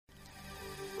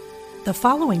The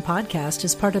following podcast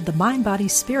is part of the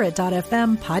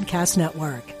MindBodySpirit.fm podcast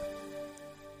network.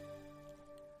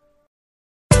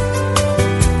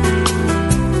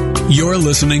 You're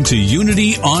listening to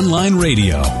Unity Online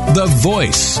Radio, the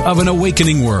voice of an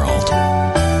awakening world.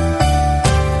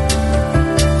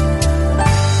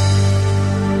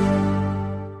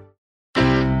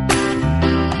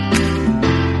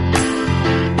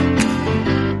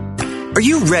 Are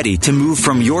you ready to move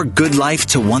from your good life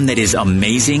to one that is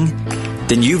amazing?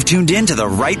 Then you've tuned in to the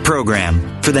right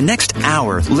program. For the next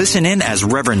hour, listen in as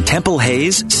Reverend Temple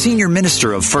Hayes, Senior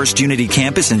Minister of First Unity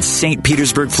Campus in St.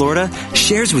 Petersburg, Florida,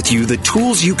 shares with you the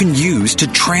tools you can use to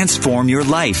transform your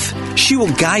life. She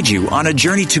will guide you on a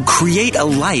journey to create a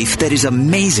life that is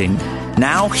amazing.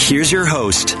 Now, here's your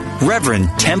host, Reverend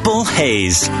Temple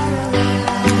Hayes.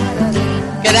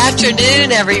 Good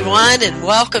afternoon, everyone, and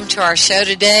welcome to our show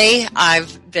today.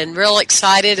 I've been real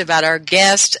excited about our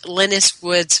guest, Lynnis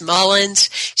Woods-Mullins.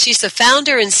 She's the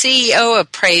founder and CEO of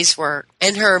Praisework,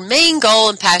 and her main goal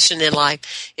and passion in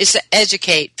life is to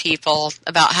educate people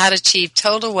about how to achieve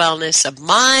total wellness of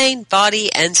mind, body,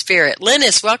 and spirit.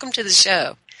 Lynnis, welcome to the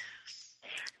show.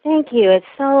 Thank you. It's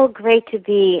so great to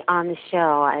be on the show.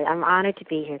 I'm honored to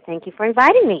be here. Thank you for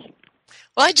inviting me.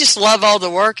 Well, I just love all the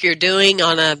work you're doing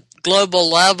on a global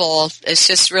level. It's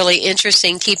just really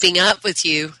interesting keeping up with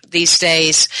you these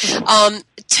days.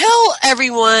 Tell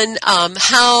everyone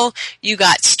how you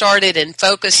got started and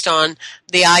focused on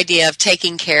the idea of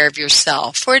taking care of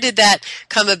yourself. Where did that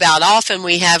come about? Often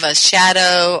we have a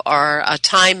shadow or a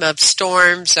time of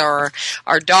storms or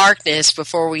darkness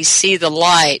before we see the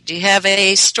light. Do you have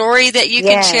a story that you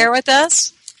can share with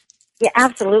us? Yeah,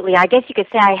 absolutely. I guess you could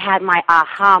say I had my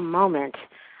aha moment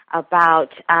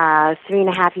about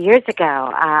 3.5 years ago.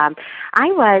 I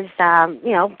was,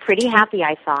 pretty happy,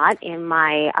 I thought, in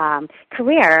my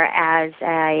career as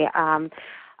a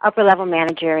upper-level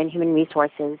manager in human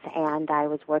resources, and I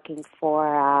was working for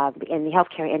in the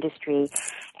healthcare industry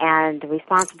and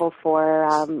responsible for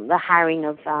the hiring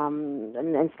of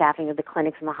and staffing of the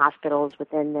clinics and the hospitals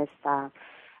within this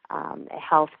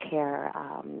healthcare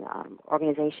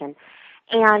organization.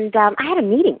 And I had a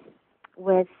meeting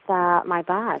with my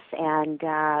boss, and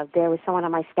there was someone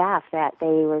on my staff that they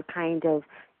were kind of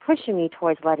pushing me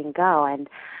towards letting go, and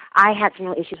I had some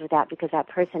real issues with that because that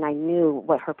person, I knew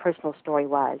what her personal story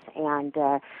was, and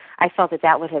I felt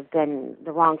that would have been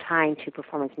the wrong time to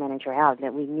performance manage her out,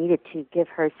 that we needed to give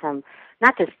her some,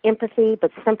 not just empathy,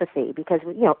 but sympathy, because,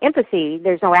 empathy,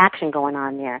 there's no action going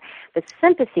on there, but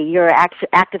sympathy, you're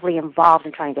actively involved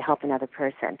in trying to help another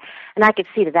person, and I could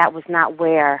see that was not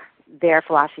where their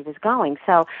philosophy was going.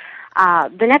 So I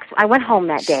went home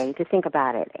that day to think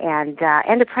about it and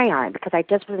to pray on it because I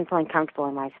just wasn't feeling comfortable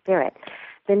in my spirit.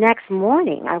 The next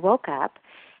morning, I woke up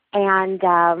and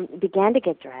began to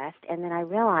get dressed, and then I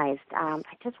realized I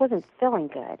just wasn't feeling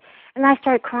good. And I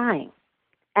started crying,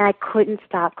 and I couldn't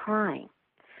stop crying.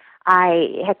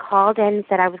 I had called in and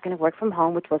said I was going to work from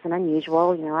home, which wasn't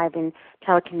unusual. I've been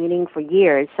telecommuting for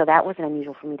years, so that wasn't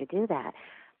unusual for me to do that.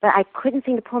 But I couldn't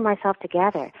seem to pull myself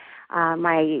together.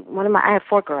 I have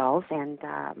 4 girls, and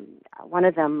one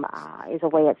of them is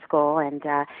away at school, and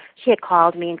she had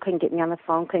called me and couldn't get me on the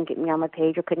phone, couldn't get me on my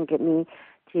pager, couldn't get me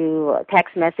to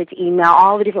text message, email,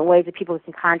 all the different ways that people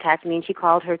can contact me, and she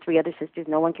called her 3 other sisters.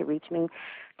 No one could reach me.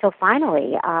 Till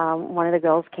finally, one of the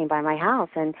girls came by my house,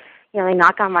 and they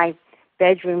knock on my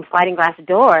bedroom sliding glass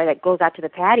door that goes out to the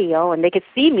patio, and they could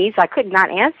see me, so I could not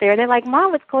answer. And they're like,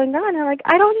 "Mom, what's going on?" And I'm like,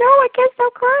 "I don't know. I can't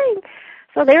stop crying."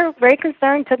 So they were very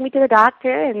concerned, took me to the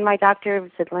doctor, and my doctor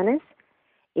said, "Lynnis,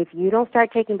 if you don't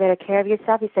start taking better care of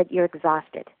yourself," he said, "you're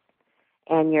exhausted,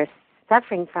 and you're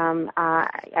suffering from,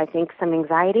 I think, some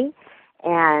anxiety,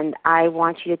 and I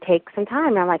want you to take some time."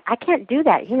 And I'm like, "I can't do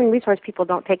that. Human resource people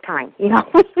don't take time. We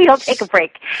don't take a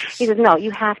break." He says, "No,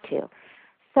 you have to."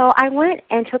 So I went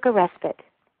and took a respite,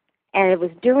 and it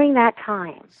was during that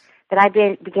time that I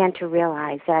began to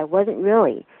realize that I wasn't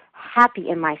really happy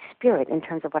in my spirit in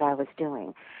terms of what I was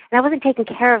doing. And I wasn't taking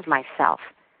care of myself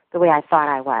the way I thought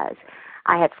I was.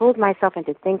 I had fooled myself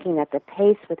into thinking that the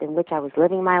pace within which I was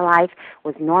living my life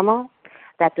was normal,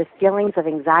 that the feelings of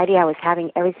anxiety I was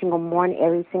having every single morning,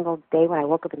 every single day when I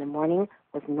woke up in the morning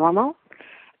was normal,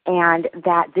 and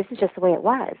that this is just the way it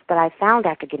was. But I found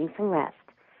after getting some rest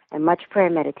and much prayer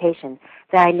and meditation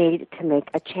that I needed to make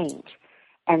a change.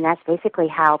 And that's basically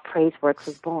how Praiseworks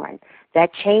was born.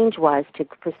 That change was to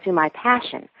pursue my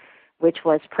passion, which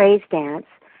was praise dance,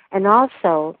 and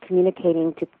also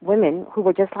communicating to women who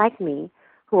were just like me,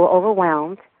 who were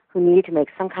overwhelmed, who needed to make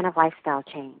some kind of lifestyle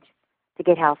change to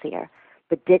get healthier,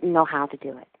 but didn't know how to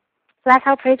do it. So that's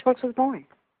how Praiseworks was born.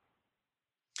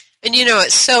 And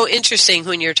it's so interesting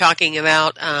when you're talking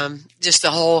about just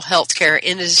the whole healthcare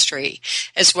industry,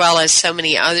 as well as so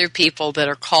many other people that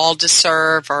are called to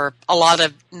serve, or a lot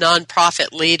of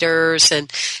nonprofit leaders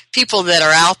and people that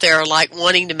are out there like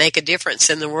wanting to make a difference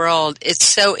in the world. It's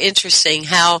so interesting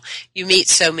how you meet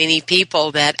so many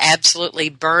people that absolutely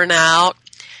burn out.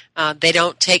 They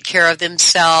don't take care of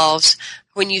themselves.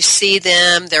 When you see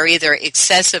them, they're either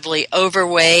excessively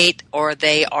overweight, or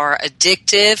they are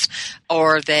addictive,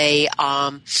 or they,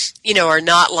 are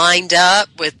not lined up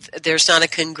with, there's not a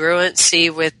congruency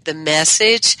with the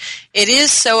message. It is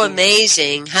so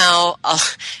amazing how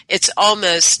it's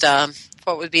almost,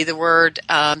 what would be the word,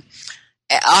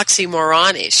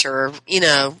 oxymoronish, or,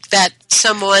 that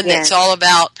someone that's all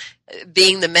about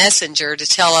being the messenger to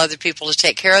tell other people to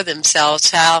take care of themselves,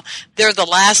 how they're the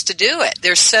last to do it.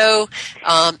 They're so,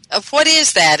 what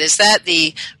is that? Is that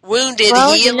the wounded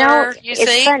healer, you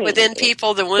think, funny. Within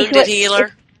people, the wounded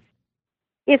healer?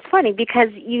 It's funny because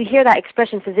you hear that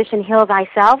expression, physician, heal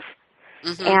thyself.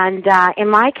 Mm-hmm. And in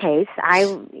my case, I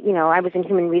was in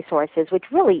human resources, which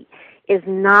really is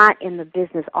not in the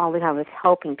business all the time of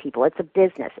helping people. It's a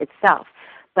business itself.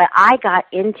 But I got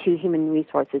into human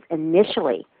resources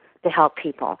initially to help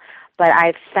people. But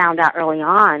I found out early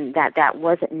on that that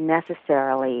wasn't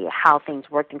necessarily how things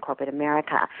worked in corporate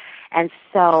America. And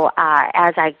so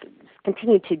as I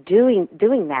continued to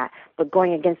doing that, but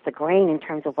going against the grain in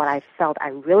terms of what I felt I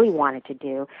really wanted to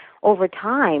do, over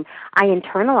time I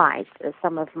internalized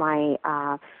some of my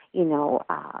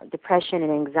depression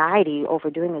and anxiety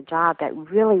over doing a job that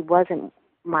really wasn't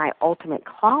my ultimate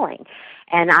calling.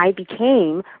 And I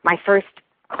became my first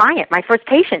client, my first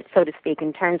patient, so to speak,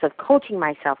 in terms of coaching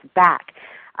myself back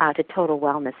to total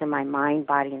wellness in my mind,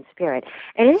 body, and spirit.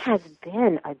 And it has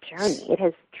been a journey. It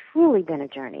has truly been a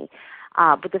journey.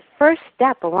 But the first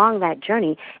step along that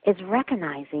journey is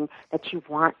recognizing that you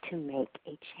want to make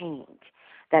a change,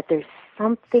 that there's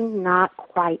something not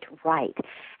quite right.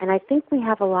 And I think we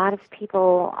have a lot of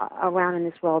people around in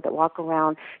this world that walk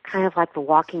around kind of like the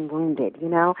walking wounded,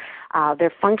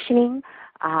 They're functioning.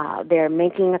 They're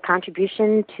making a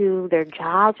contribution to their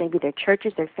jobs, maybe their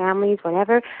churches, their families,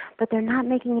 whatever, but they're not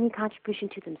making any contribution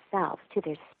to themselves, to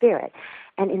their spirit.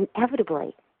 And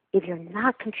inevitably, if you're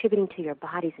not contributing to your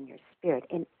bodies and your spirit,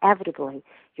 inevitably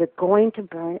you're going to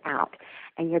burn out,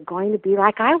 and you're going to be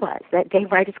like I was that day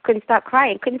where I just couldn't stop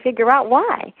crying, couldn't figure out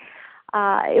why.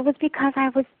 It was because I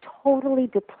was totally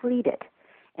depleted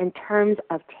in terms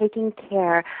of taking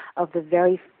care of the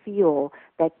very fuel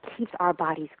that keeps our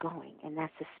bodies going, and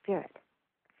that's the spirit.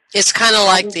 It's kind of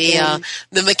like the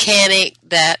mechanic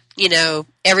that,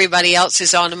 everybody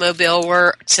else's automobile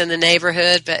works in the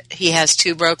neighborhood, but he has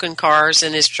 2 broken cars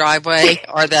in his driveway,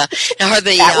 or the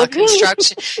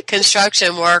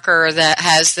construction worker that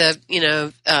has the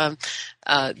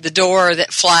door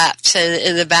that flaps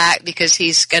in the back because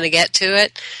he's going to get to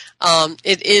it.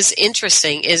 It is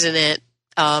interesting, isn't it?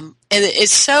 And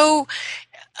it's so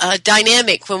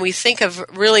dynamic when we think of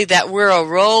really that we're a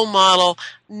role model,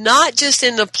 not just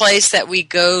in the place that we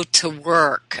go to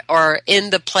work or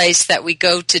in the place that we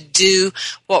go to do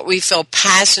what we feel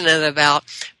passionate about,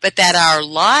 but that our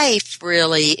life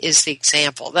really is the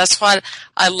example. That's what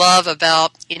I love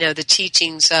about, the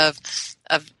teachings of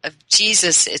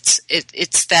Jesus.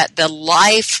 It's that the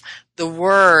life, the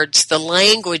words, the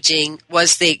languaging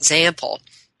was the example.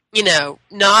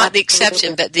 Not the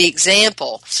exception, but the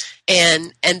example.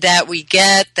 And that we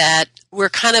get that we're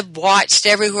kind of watched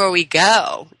everywhere we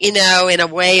go, in a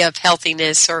way of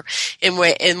healthiness, or in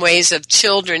ways of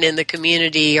children in the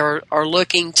community, or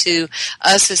looking to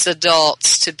us as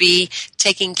adults to be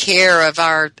taking care of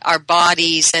our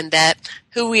bodies, and that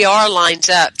who we are lines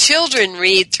up. Children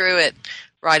read through it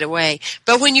right away.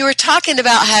 But when you were talking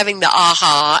about having the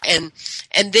aha, and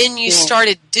then you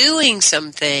started doing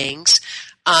some things,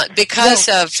 because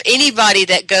of anybody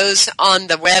that goes on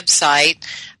the website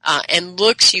and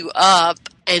looks you up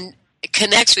and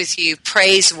connects with you,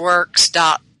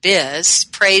 praiseworks.biz,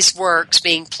 praiseworks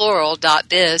being plural,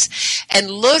 .biz,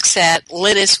 and looks at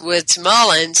Lynnis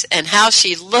Woods-Mullins and how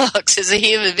she looks as a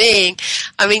human being.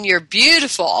 I mean, you're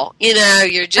beautiful.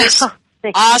 You're just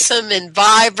awesome and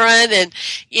vibrant. And,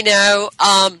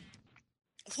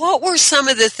 what were some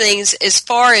of the things as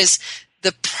far as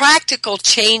the practical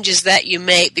changes that you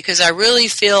make? Because I really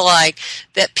feel like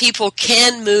that people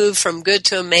can move from good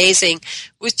to amazing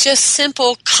with just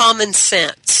simple common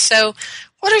sense. So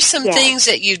what are some things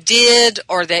that you did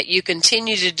or that you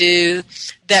continue to do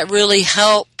that really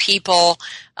help people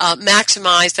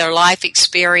maximize their life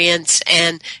experience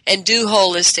and do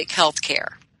holistic health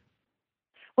care?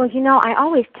 Well, I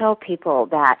always tell people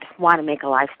that want to make a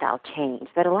lifestyle change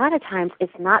that a lot of times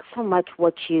it's not so much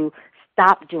what you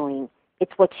stop doing,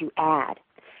 it's what you add.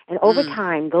 And over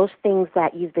time, those things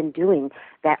that you've been doing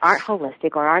that aren't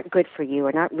holistic or aren't good for you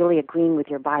or not really agreeing with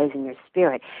your bodies and your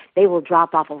spirit, they will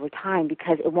drop off over time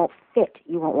because it won't fit.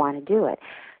 You won't want to do it.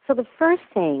 So the first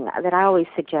thing that I always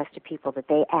suggest to people that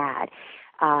they add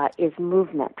is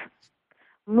movement.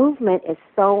 Movement is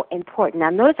so important. Now,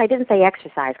 notice I didn't say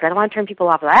exercise because I don't want to turn people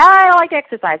off. Like, I don't like to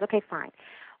exercise. Okay, fine.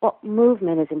 Well,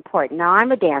 movement is important. Now,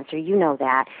 I'm a dancer. You know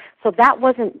that. So that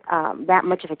wasn't that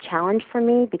much of a challenge for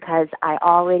me because I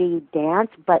already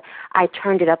danced, but I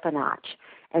turned it up a notch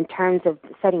in terms of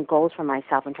setting goals for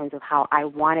myself in terms of how I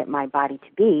wanted my body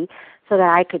to be so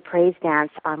that I could praise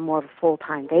dance on more of a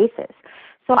full-time basis.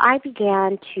 So I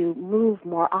began to move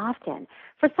more often.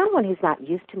 For someone who's not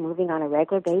used to moving on a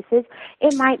regular basis,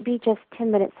 it might be just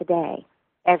 10 minutes a day,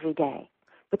 every day.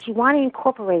 But you want to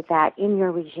incorporate that in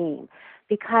your regime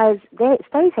because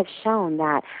studies have shown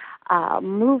that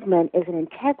movement is an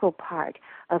integral part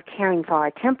of caring for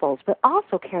our temples, but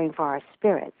also caring for our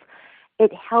spirits.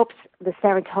 It helps the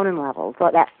serotonin levels,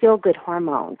 or that feel-good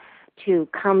hormone, to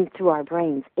come through our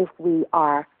brains if we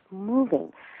are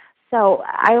moving. So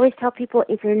I always tell people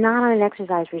if you're not on an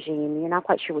exercise regime, you're not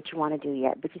quite sure what you want to do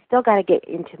yet, but you still got to get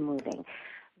into moving.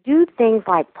 Do things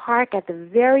like park at the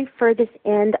very furthest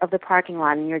end of the parking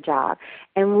lot in your job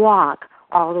and walk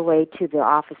all the way to the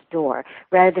office door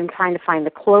rather than trying to find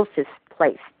the closest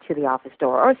place to the office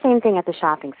door, or same thing at the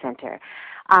shopping center.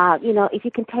 If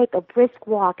you can take a brisk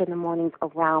walk in the mornings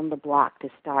around the block to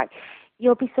start,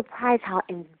 you'll be surprised how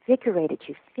invigorated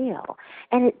you feel.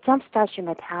 And it jumpstarts your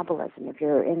metabolism if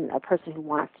you're a person who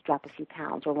wants to drop a few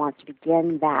pounds or wants to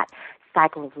begin that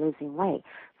cycle of losing weight.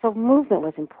 So movement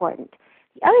was important.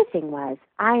 The other thing was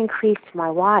I increased my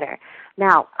water.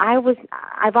 Now,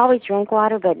 I've always drank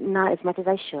water, but not as much as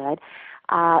I should.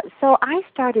 So I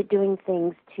started doing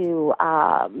things to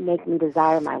make me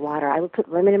desire my water. I would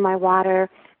put lemon in my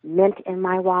water, mint in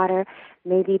my water,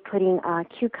 maybe putting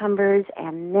cucumbers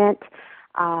and mint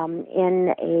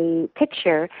in a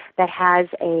pitcher that has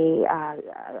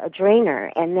a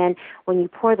drainer, and then when you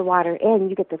pour the water in,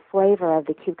 you get the flavor of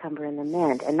the cucumber and the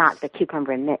mint, and not the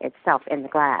cucumber and mint itself in the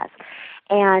glass.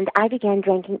 And I began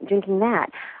drinking that.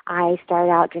 I started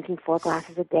out drinking 4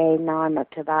 glasses a day. Now I'm up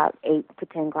to about 8 to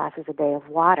 10 glasses a day of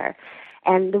water.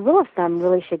 And the rule of thumb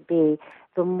really should be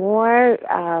the more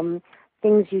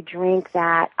things you drink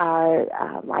that are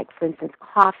like, for instance,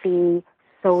 coffee,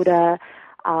 soda,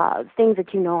 things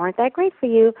that you know aren't that great for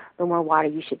you, the more water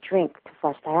you should drink to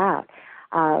flush that out.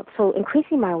 So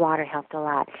increasing my water helped a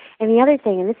lot. And the other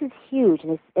thing, and this is huge,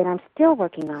 and I'm still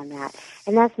working on that,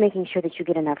 and that's making sure that you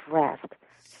get enough rest.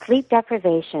 Sleep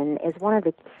deprivation is one of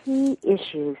the key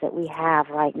issues that we have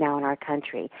right now in our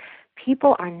country.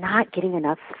 People are not getting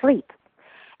enough sleep,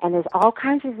 and there's all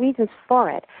kinds of reasons for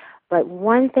it. But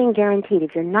one thing guaranteed,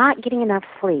 if you're not getting enough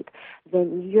sleep,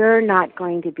 then you're not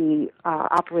going to be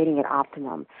operating at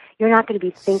optimum. You're not going to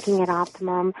be thinking at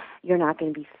optimum. You're not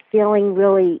going to be feeling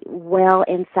really well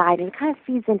inside. And it kind of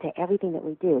feeds into everything that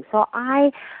we do. So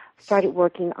I started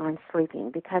working on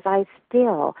sleeping because I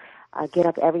still get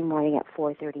up every morning at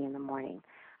 4:30 in the morning.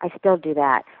 I still do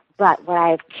that. But what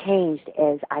I've changed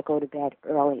is I go to bed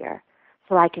earlier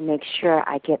so I can make sure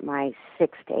I get my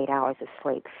 6 to 8 hours of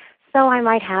sleep. So I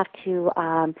might have to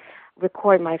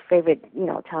record my favorite,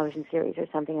 television series or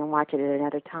something and watch it at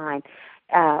another time.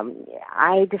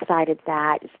 I decided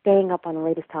that staying up on the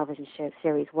latest television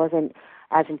series wasn't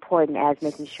as important as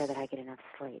making sure that I get enough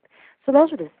sleep. So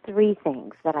those were the 3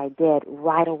 things that I did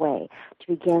right away to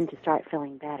begin to start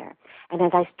feeling better. And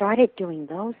as I started doing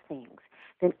those things,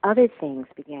 then other things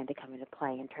began to come into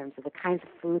play in terms of the kinds of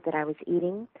food that I was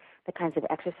eating, the kinds of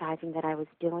exercising that I was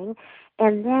doing,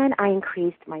 and then I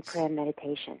increased my prayer and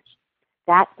meditation.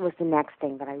 That was the next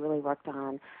thing that I really worked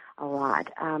on a lot.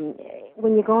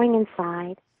 When you're going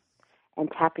inside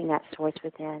and tapping that source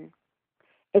within,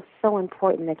 it's so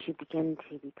important that you begin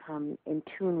to become in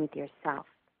tune with yourself.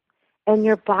 And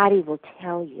your body will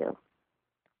tell you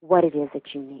what it is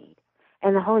that you need.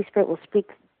 And the Holy Spirit will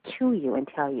speak to you and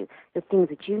tell you the things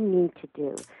that you need to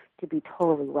do to be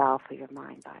totally well for your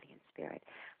mind, body, and spirit.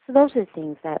 So those are the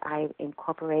things that I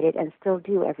incorporated and still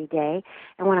do every day.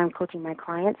 And when I'm coaching my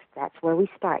clients, that's where we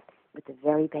start, with the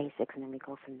very basics, and then we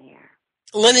go from there.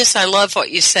 Lynnis, I love what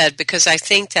you said, because I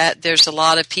think that there's a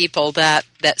lot of people that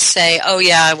say, oh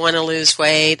yeah, I want to lose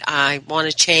weight, I want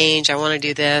to change, I want to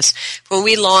do this. When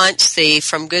we launched the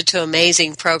From Good to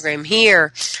Amazing program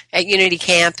here at Unity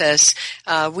Campus,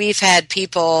 we've had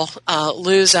people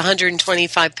lose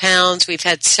 125 pounds. We've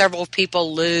had several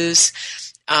people lose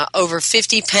over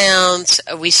 50 pounds.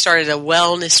 We started a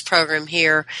wellness program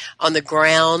here on the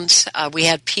grounds. We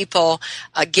had people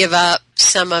give up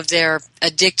some of their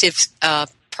addictive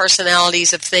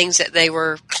personalities of things that they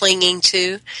were clinging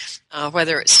to,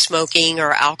 whether it's smoking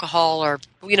or alcohol or,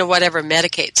 whatever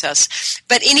medicates us.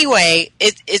 But anyway,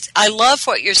 I love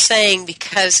what you're saying,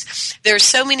 because there's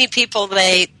so many people,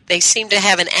 they seem to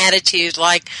have an attitude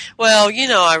like, well,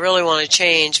 I really want to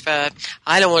change, but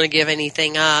I don't want to give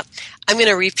anything up. I'm going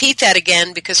to repeat that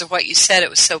again because of what you said. It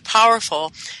was so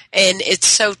powerful, and it's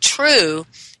so true,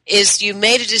 is you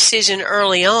made a decision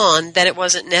early on that it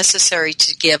wasn't necessary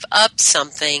to give up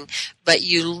something, but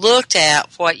you looked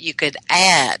at what you could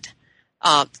add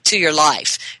to your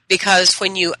life. Because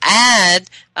when you add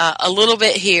a little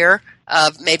bit here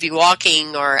of maybe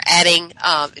walking or adding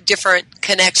different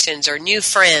connections or new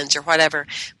friends or whatever,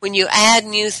 when you add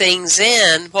new things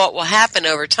in, what will happen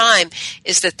over time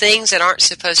is the things that aren't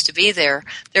supposed to be there,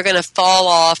 they're going to fall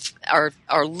off, or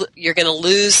you're going to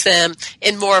lose them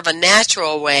in more of a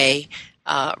natural way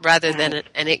rather than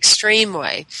an extreme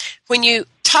way. When you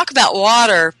talk about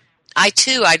water, I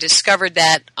discovered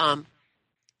that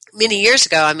many years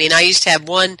ago. I mean, I used to have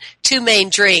two main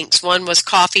drinks. One was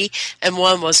coffee and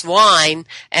one was wine,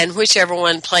 and whichever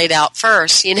one played out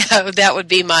first, that would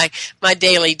be my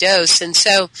daily dose. And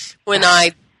so when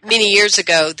I, many years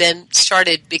ago, then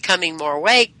started becoming more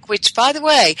awake, which, by the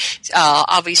way,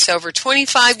 I'll be sober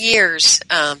 25 years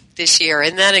this year.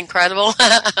 Isn't that incredible?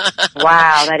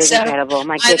 Wow, that is incredible.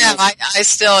 My goodness. I know. I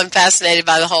still am fascinated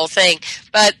by the whole thing.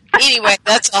 But anyway,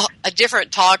 that's a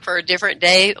different talk for a different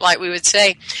day, like we would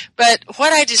say. But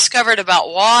what I discovered about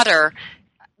water,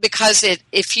 because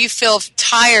if you feel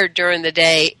tired during the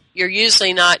day, you're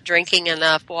usually not drinking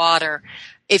enough water.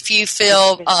 If you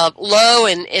feel low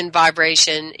in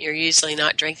vibration, you're usually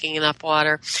not drinking enough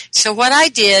water. So what I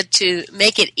did to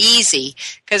make it easy,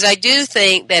 because I do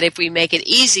think that if we make it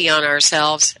easy on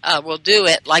ourselves, we'll do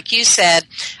it. Like you said,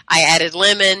 I added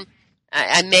lemon.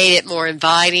 I made it more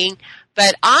inviting.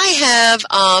 But I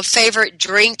have favorite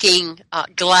drinking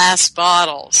glass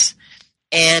bottles.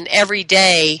 And every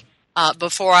day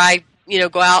before I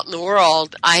go out in the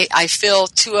world, I fill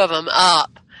 2 of them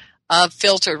up of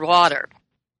filtered water.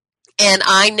 And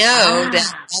I know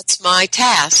that that's my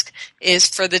task is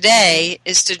for the day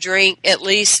is to drink at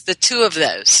least the 2 of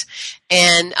those.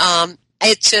 And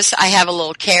it's just I have a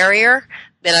little carrier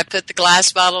that I put the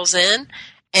glass bottles in,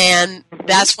 and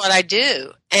that's what I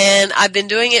do. And I've been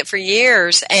doing it for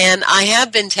years, and I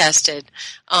have been tested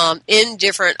in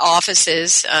different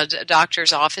offices,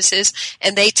 doctors' offices,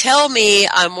 and they tell me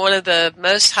I'm one of the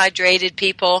most hydrated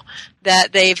people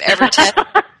that they've ever tested.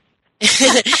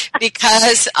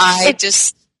 Because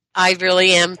I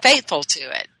really am faithful to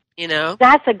it,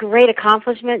 That's a great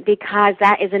accomplishment, because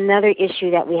that is another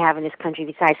issue that we have in this country.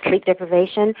 Besides sleep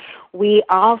deprivation, we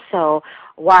also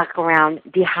walk around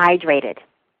dehydrated.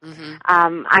 Mm-hmm.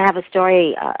 I have a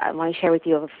story I want to share with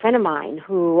you of a friend of mine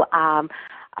who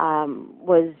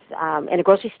was in a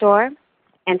grocery store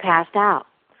and passed out.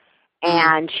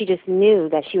 And she just knew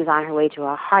that she was on her way to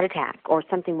a heart attack or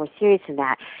something more serious than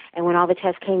that. And when all the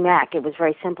tests came back, it was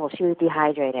very simple. She was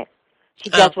dehydrated.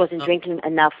 She just wasn't drinking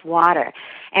enough water.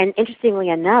 And interestingly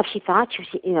enough, she thought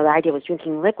the idea was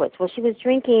drinking liquids. Well, she was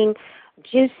drinking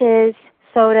juices,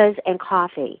 sodas, and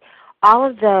coffee. All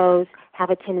of those have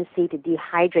a tendency to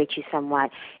dehydrate you somewhat.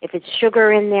 If it's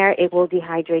sugar in there, it will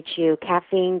dehydrate you.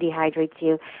 Caffeine dehydrates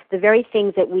you. The very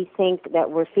things that we think that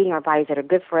we're feeding our bodies that are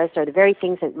good for us, or the very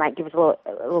things that might give us a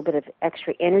little bit of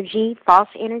extra energy, false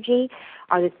energy,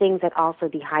 are the things that also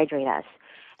dehydrate us.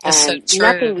 And so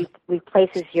nothing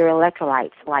replaces your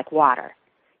electrolytes like water.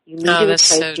 You need to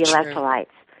replace the electrolytes.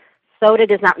 Soda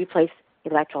does not replace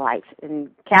electrolytes,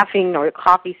 and caffeine or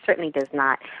coffee certainly does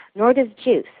not, nor does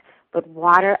juice. But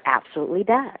water absolutely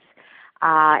does.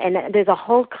 And there's a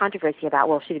whole controversy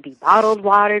about, should it be bottled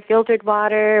water, filtered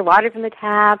water, water from the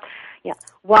tap? Yeah,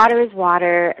 water is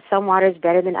water. Some water is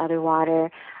better than other water.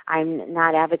 I'm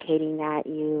not advocating that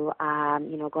you,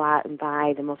 go out and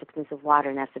buy the most expensive water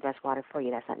and that's the best water for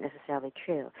you. That's not necessarily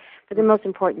true. But the most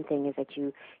important thing is that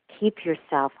you keep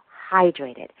yourself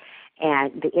hydrated.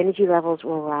 And the energy levels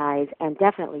will rise, and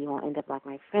definitely you won't end up like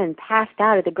my friend, passed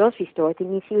out at the grocery store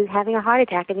thinking she was having a heart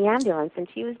attack in the ambulance, and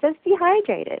she was just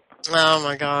dehydrated. Oh,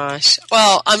 my gosh.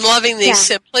 Well, I'm loving these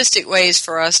simplistic ways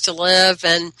for us to live,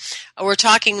 and we're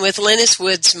talking with Lynnis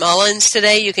Woods-Mullins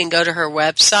today. You can go to her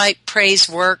website,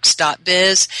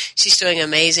 praiseworks.biz. She's doing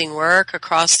amazing work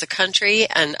across the country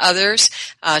and others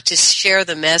to share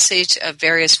the message of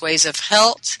various ways of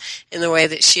health in the way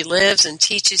that she lives and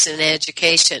teaches in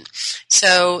education.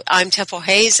 So I'm Temple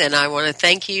Hayes, and I want to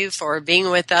thank you for being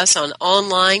with us on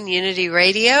online Unity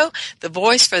Radio, the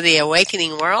voice for the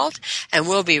awakening world. And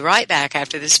we'll be right back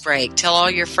after this break. Tell all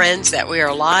your friends that we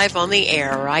are live on the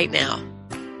air right now.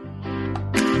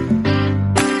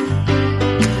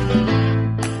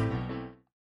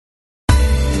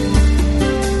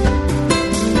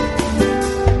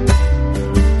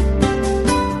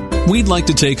 We'd like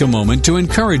to take a moment to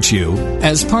encourage you,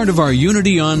 as part of our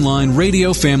Unity Online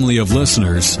radio family of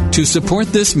listeners, to support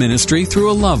this ministry through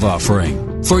a love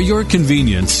offering. For your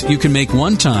convenience, you can make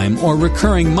one-time or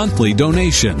recurring monthly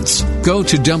donations. Go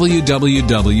to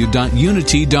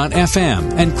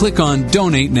www.unity.fm and click on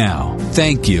Donate Now.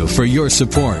 Thank you for your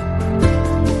support.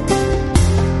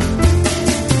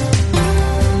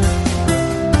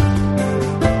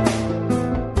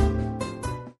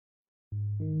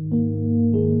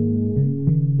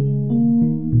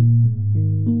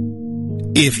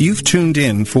 If you've tuned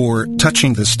in for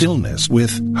Touching the Stillness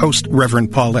with host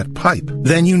Reverend Paulette Pipe,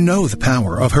 then you know the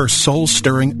power of her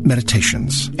soul-stirring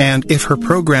meditations. And if her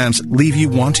programs leave you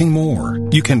wanting more,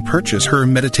 you can purchase her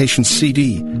meditation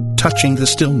CD, Touching the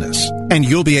Stillness, and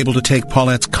you'll be able to take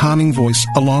Paulette's calming voice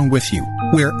along with you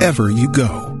wherever you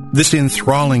go. This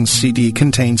enthralling CD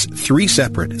contains 3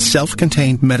 separate,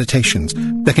 self-contained meditations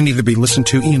that can either be listened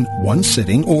to in one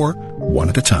sitting or one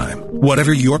at a time.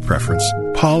 Whatever your preference,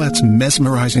 Paulette's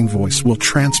mesmerizing voice will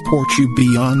transport you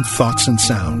beyond thoughts and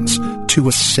sounds to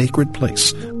a sacred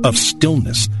place of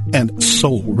stillness and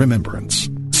soul remembrance.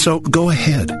 So go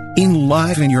ahead,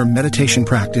 enliven your meditation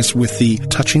practice with the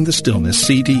Touching the Stillness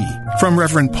CD from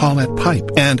Reverend Paulette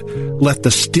Pipe, and let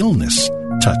the stillness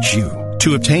touch you.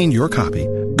 To obtain your copy,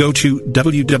 go to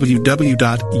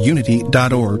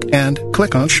www.unity.org and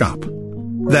click on Shop.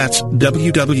 That's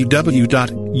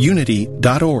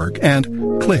www.unity.org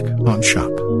and click on Shop.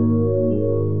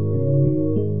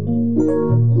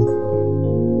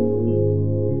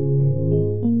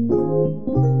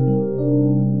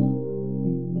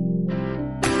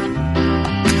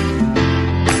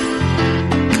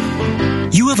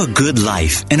 You have a good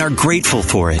life and are grateful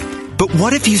for it. But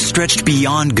what if you stretched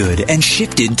beyond good and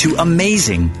shifted to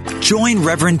amazing? Join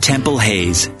Reverend Temple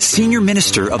Hayes, Senior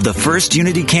Minister of the First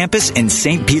Unity Campus in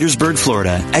St. Petersburg,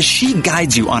 Florida, as she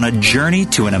guides you on a journey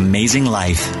to an amazing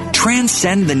life.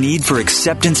 Transcend the need for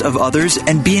acceptance of others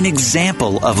and be an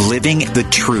example of living the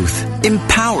truth.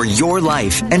 Empower your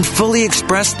life and fully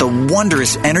express the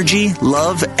wondrous energy,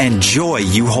 love, and joy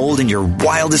you hold in your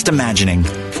wildest imagining.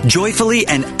 Joyfully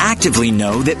and actively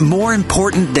know that more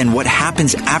important than what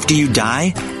happens after you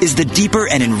die is the deeper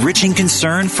and enriching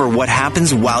concern for what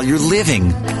happens while you're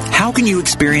living. How can you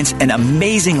experience an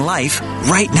amazing life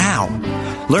right now?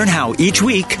 Learn how each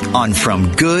week on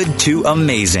From Good to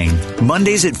Amazing.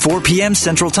 Mondays at 4 p.m.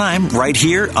 Central Time, right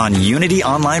here on Unity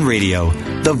Online Radio,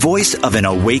 the voice of an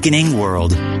awakening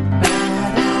world.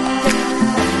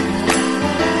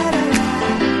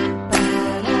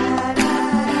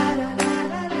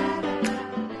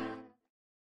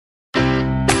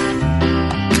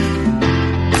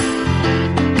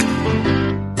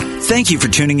 Thank you for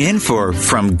tuning in for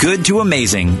From Good to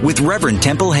Amazing with Reverend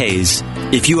Temple Hayes.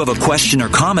 If you have a question or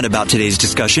comment about today's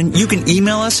discussion, you can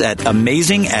email us at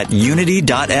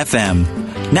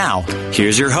amazing@unity.fm. Now,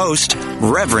 here's your host,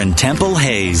 Reverend Temple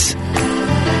Hayes.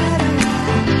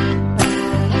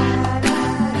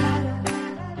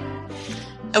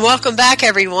 And welcome back,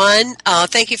 everyone.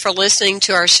 Thank you for listening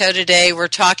to our show today. We're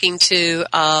talking to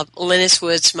Lynnis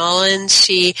Woods-Mullins.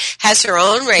 She has her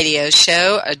own radio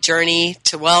show, A Journey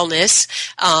to Wellness,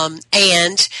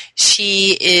 and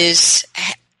she is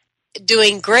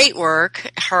doing great work.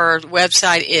 Her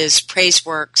website is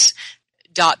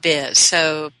praiseworks.biz.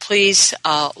 So please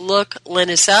look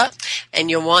Lynnis up, and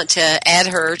you'll want to add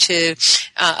her to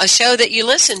a show that you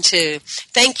listen to.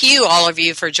 Thank you, all of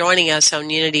you, for joining us on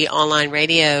Unity Online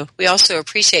Radio. We also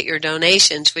appreciate your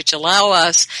donations, which allow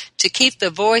us to keep the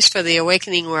voice for the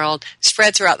awakening world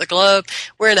spread throughout the globe.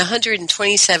 We're in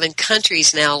 127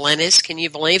 countries now, Lynnis. Can you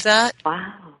believe that?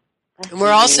 Wow. And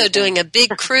we're also doing a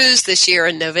big cruise this year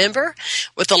in November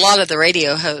with a lot of the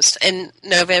radio hosts in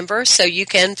November. So you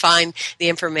can find the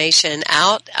information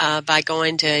out by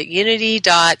going to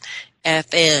unity.fm.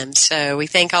 So we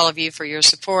thank all of you for your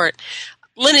support.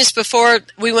 Lynnis, before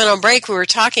we went on break, we were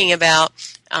talking about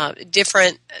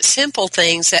different simple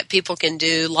things that people can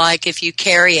do, like if you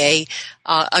carry a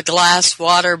glass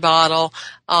water bottle,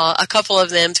 a couple of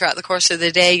them throughout the course of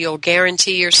the day, you'll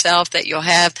guarantee yourself that you'll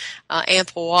have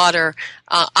ample water.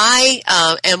 I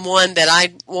am one that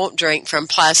I won't drink from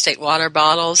plastic water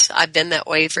bottles. I've been that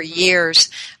way for years.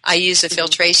 I use a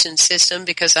filtration system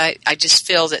because I just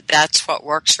feel that that's what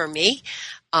works for me.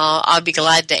 I'll be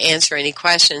glad to answer any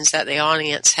questions that the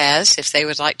audience has if they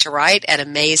would like to write at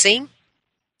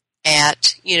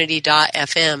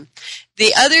amazing@unity.fm.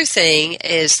 The other thing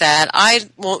is that I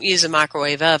won't use a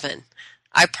microwave oven.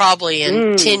 I probably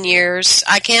in 10 years,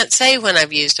 I can't say when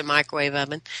I've used a microwave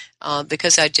oven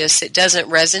because it doesn't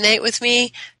resonate with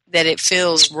me that it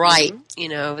feels right,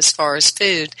 as far as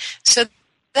food. So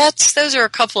those are a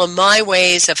couple of my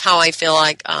ways of how I feel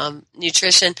like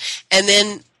nutrition. And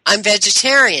then I'm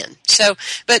vegetarian. So,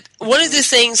 but one of the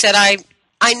things that I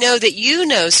know that you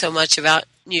know so much about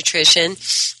nutrition,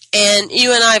 and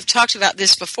you and I have talked about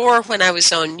this before when I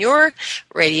was on your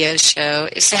radio show,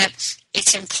 is that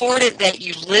it's important that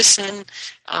you listen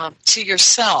to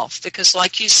yourself because,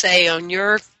 like you say on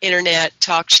your internet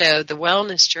talk show, The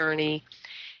Wellness Journey,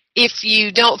 if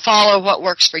you don't follow what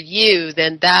works for you,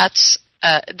 then that's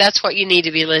what you need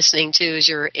to be listening to is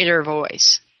your inner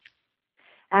voice.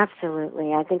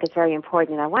 Absolutely. I think it's very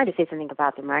important. And I wanted to say something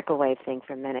about the microwave thing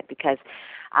for a minute because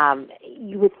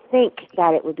you would think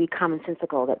that it would be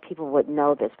commonsensical that people would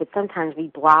know this, but sometimes we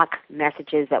block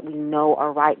messages that we know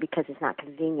are right because it's not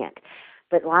convenient.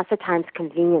 But lots of times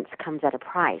convenience comes at a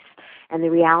price. And the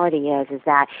reality is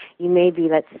that you may be,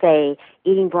 let's say,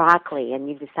 eating broccoli and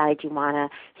you've decided you want to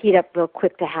heat up real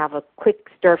quick to have a quick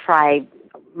stir-fry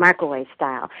microwave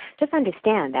style. Just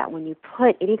understand that when you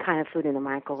put any kind of food in the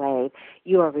microwave,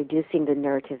 you are reducing the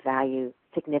nutritive value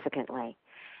significantly.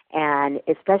 And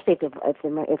especially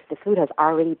if the food has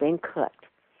already been cooked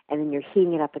and then you're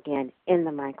heating it up again in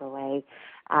the microwave,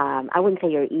 I wouldn't say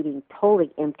you're eating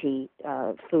totally empty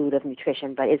food of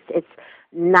nutrition, but it's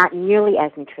not nearly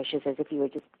as nutritious as if you were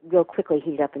just real quickly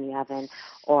heat it up in the oven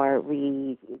or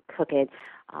re-cook it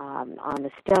on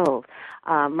the stove.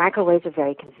 Microwaves are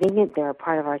very convenient. They're a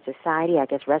part of our society. I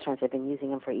guess restaurants have been using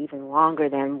them for even longer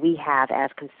than we have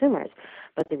as consumers.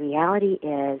 But the reality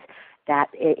is that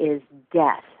it is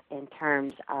death in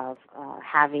terms of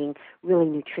having really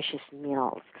nutritious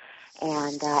meals.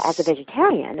 And as a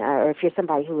vegetarian, or if you're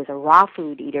somebody who is a raw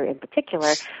food eater in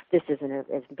particular, this isn't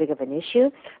as big of an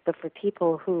issue. But for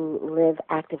people who live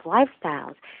active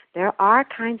lifestyles, there are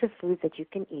kinds of foods that you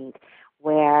can eat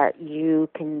where you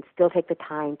can still take the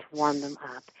time to warm them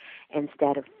up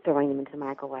instead of throwing them into the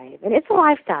microwave. And it's a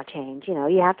lifestyle change.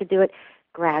 You have to do it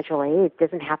gradually. It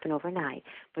doesn't happen overnight,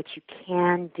 but you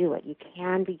can do it. You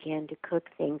can begin to cook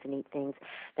things and eat things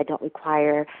that don't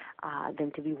require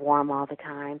them to be warm all the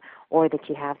time, or that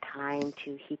you have time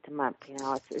to heat them up.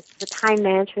 It's a time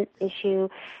management issue,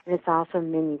 and it's also a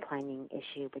menu planning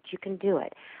issue, but you can do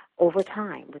it over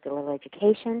time with a little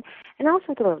education and also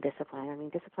with a little discipline. I mean,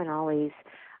 discipline always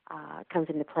comes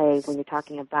into play when you're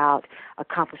talking about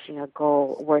accomplishing a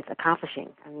goal worth accomplishing.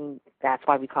 I mean, that's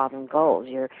why we call them goals.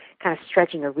 You're kind of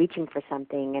stretching or reaching for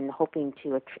something and hoping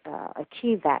to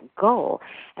achieve that goal,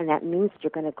 and that means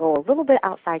you're going to go a little bit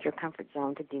outside your comfort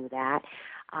zone to do that.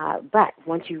 But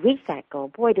once you reach that goal,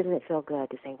 boy, doesn't it feel good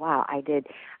to say, wow, I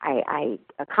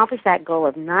accomplished that goal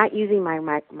of not using my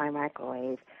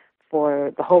microwave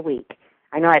for the whole week.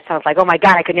 I know that sounds like, oh, my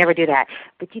God, I could never do that.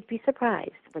 But you'd be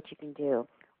surprised what you can do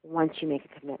once you make a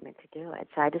commitment to do it.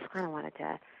 So I just kind of wanted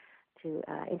to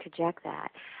interject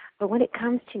that. But when it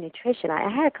comes to nutrition, I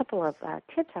had a couple of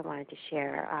tips I wanted to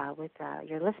share with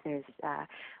your listeners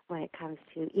when it comes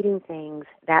to eating things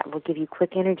that will give you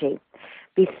quick energy.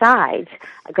 Besides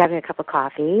grabbing a cup of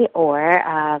coffee or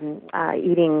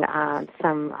eating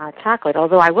some chocolate,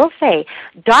 although I will say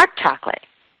dark chocolate,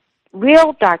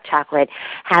 real dark chocolate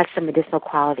has some medicinal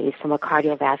qualities from a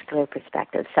cardiovascular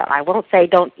perspective. So I won't say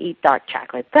don't eat dark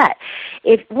chocolate, but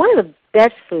it's one of the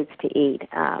best foods to eat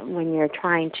when you're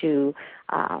trying to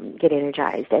get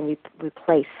energized and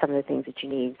replace some of the things that you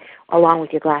need, along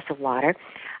with your glass of water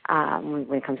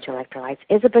when it comes to electrolytes,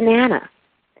 is a banana.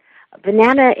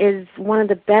 Banana is one of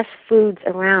the best foods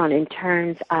around in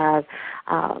terms of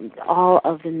all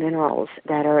of the minerals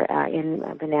that are in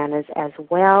bananas, as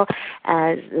well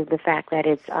as the fact that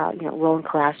it's low in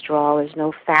cholesterol. There's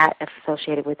no fat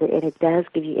associated with it, and it does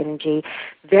give you energy.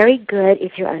 Very good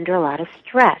if you're under a lot of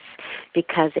stress,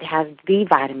 because it has B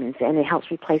vitamins, and it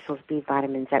helps replace those B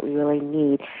vitamins that we really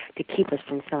need to keep us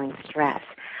from feeling stress.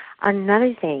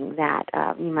 Another thing that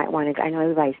you might want to, I know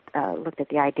everybody's looked at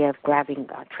the idea of grabbing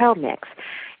trail mix,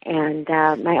 and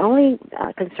my only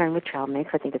concern with trail mix,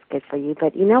 I think it's good for you,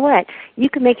 but you know what? You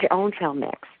can make your own trail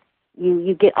mix.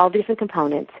 You get all different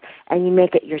components, and you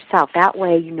make it yourself. That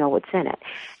way you know what's in it.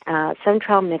 Some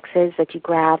trail mixes that you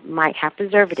grab might have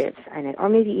preservatives in it, or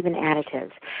maybe even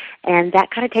additives, and that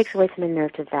kind of takes away some of the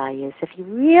nutritive values. If you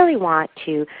really want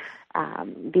to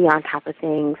be on top of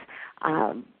things,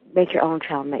 make your own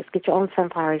trail mix. Get your own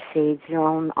sunflower seeds, your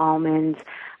own almonds,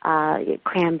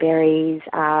 cranberries,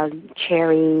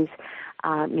 cherries,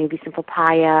 maybe some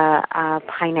papaya,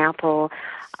 pineapple,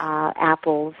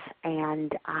 apples,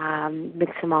 and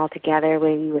mix them all together,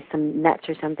 maybe with some nuts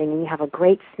or something, and you have a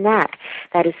great snack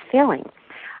that is filling.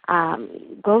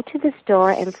 Go to the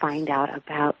store and find out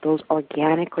about those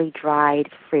organically dried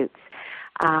fruits.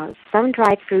 Some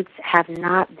dried fruits have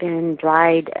not been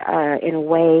dried in a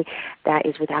way that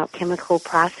is without chemical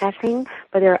processing,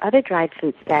 but there are other dried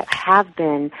fruits that have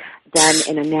been done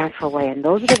in a natural way, and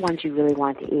those are the ones you really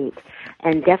want to eat.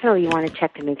 And definitely you want to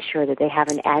check to make sure that they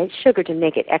haven't added sugar to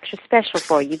make it extra special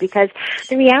for you, because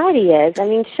the reality is, I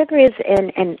mean, sugar is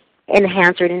an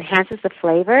enhancer. It enhances the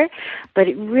flavor, but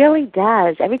it really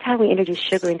does. Every time we introduce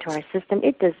sugar into our system,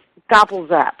 it just gobbles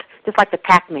up, just like the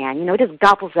Pac-Man. You know, it just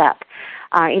gobbles up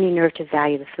any nutritive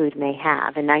value the food may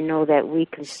have. And I know that we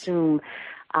consume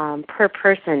per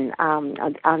person on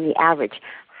the average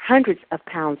hundreds of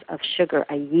pounds of sugar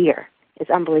a year.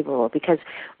 It's unbelievable because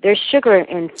there's sugar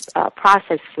in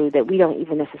processed food that we don't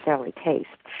even necessarily taste.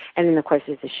 And then, of course,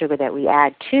 there's the sugar that we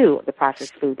add to the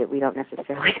processed food that we don't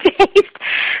necessarily taste.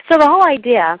 So the whole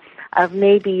idea of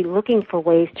maybe looking for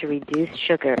ways to reduce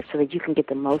sugar so that you can get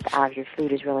the most out of your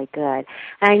food is really good.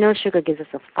 And I know sugar gives us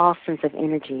a false sense of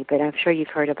energy, but I'm sure you've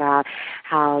heard about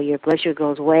how your blood sugar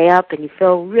goes way up and you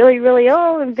feel really, really,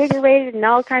 invigorated and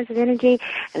all kinds of energy,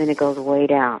 and then it goes way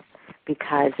down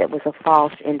because it was a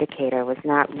false indicator. It was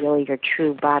not really your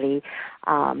true body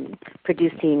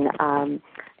producing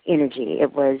energy.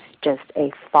 It was just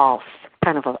a false,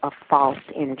 kind of a false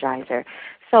energizer.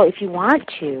 So if you want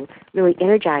to really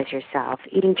energize yourself,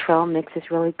 eating trail mix is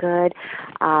really good.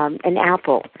 An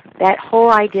apple. That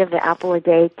whole idea of the apple a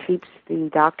day keeps the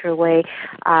doctor away.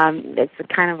 It's a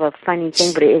kind of a funny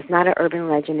thing, but it is not an urban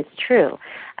legend. It's true.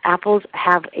 Apples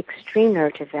have extreme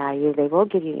nutritive value. They will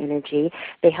give you energy.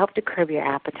 They help to curb your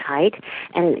appetite,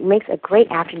 and it makes a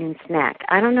great afternoon snack.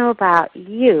 I don't know about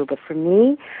you, but for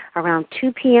me, around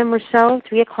 2 p.m. or so,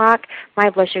 3 o'clock,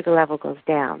 my blood sugar level goes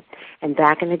down. And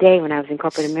back in the day when I was in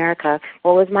corporate America,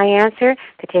 what was my answer?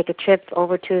 To take a trip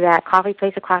over to that coffee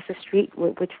place across the street,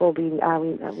 which will be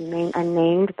remain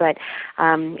unnamed, but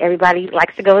everybody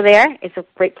likes to go there. It's a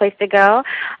great place to go.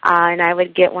 And I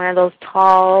would get one of those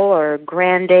tall or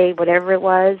grande, whatever it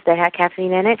was, that had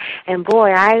caffeine in it. And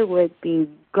boy, I would be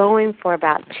going for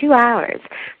about 2 hours.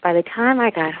 By the time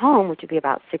I got home, which would be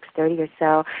about 6:30 or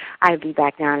so, I'd be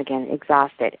back down again,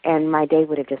 exhausted. And my day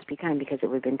would have just begun because it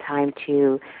would have been time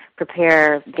to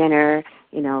prepare dinner,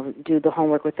 do the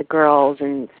homework with the girls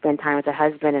and spend time with the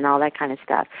husband and all that kind of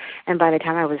stuff. And by the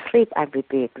time I was asleep, I would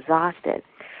be exhausted.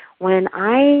 When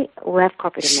I left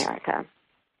corporate America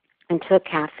and took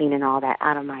caffeine and all that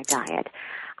out of my diet,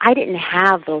 I didn't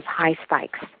have those high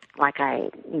spikes like I,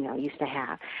 used to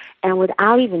have. And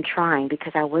without even trying,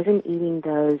 because I wasn't eating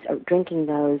those or drinking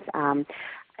those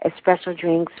espresso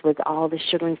drinks with all the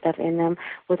sugar and stuff in them,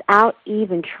 without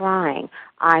even trying,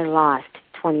 I lost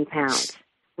 20 pounds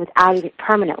without even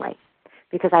permanently,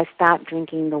 because I stopped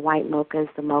drinking the white mochas,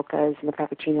 and the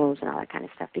frappuccinos and all that kind of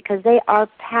stuff, because they are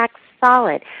packed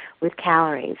solid with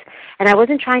calories. And I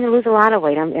wasn't trying to lose a lot of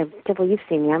weight. Temple, you've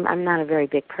seen me. I'm not a very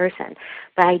big person.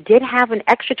 But I did have an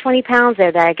extra 20 pounds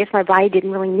there that I guess my body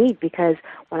didn't really need, because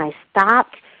when I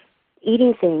stopped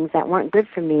eating things that weren't good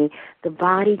for me, the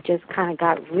body just kind of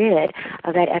got rid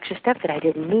of that extra stuff that I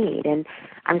didn't need. And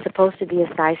I'm supposed to be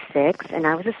a size 6, and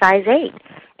I was a size 8.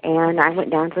 And I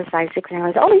went down to a size 6, and I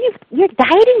was, you're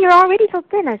dieting? You're already so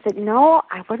thin. I said, no,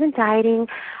 I wasn't dieting.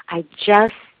 I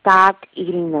just stopped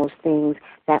eating those things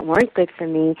that weren't good for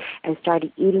me and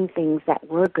started eating things that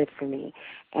were good for me.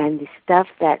 And the stuff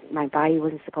that my body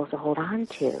wasn't supposed to hold on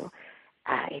to,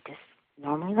 it just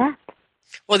normally left.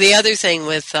 Well, the other thing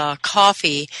with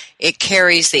coffee, it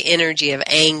carries the energy of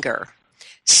anger.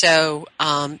 So,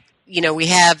 we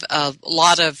have a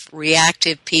lot of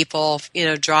reactive people,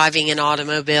 driving in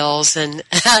automobiles and,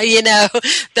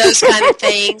 those kind of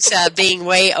things, being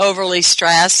way overly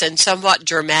stressed and somewhat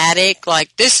dramatic,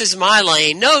 like, this is my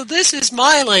lane. No, this is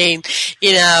my lane.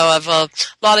 Of a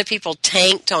lot of people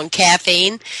tanked on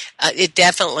caffeine. It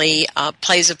definitely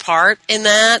plays a part in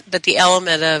that, but the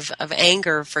element of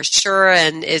anger for sure,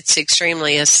 and it's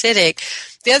extremely acidic.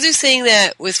 The other thing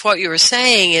that with what you were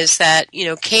saying is that,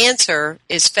 cancer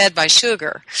is fed by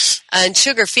sugar, and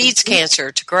sugar feeds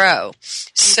cancer to grow.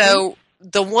 So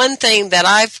the one thing that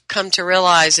I've come to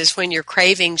realize is when you're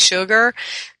craving sugar,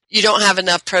 you don't have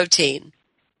enough protein.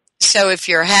 So if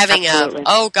you're having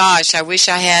oh gosh, I wish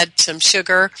I had some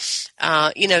sugar,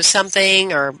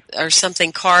 something or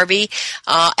something carby,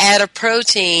 add a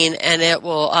protein and it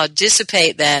will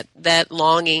dissipate that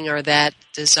longing or that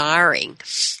desiring,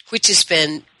 which has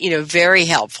been, very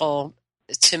helpful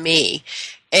to me.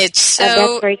 It's so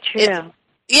that's very true.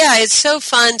 It's so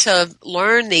fun to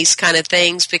learn these kind of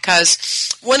things,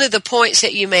 because one of the points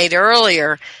that you made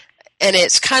earlier, and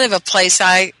it's kind of a place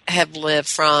I have lived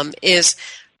from, is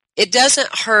it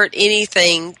doesn't hurt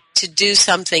anything to do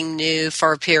something new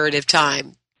for a period of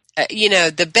time.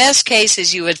 The best case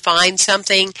is you would find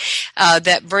something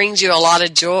that brings you a lot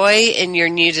of joy in your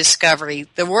new discovery.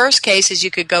 The worst case is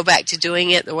you could go back to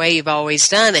doing it the way you've always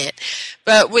done it.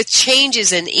 But with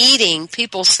changes in eating,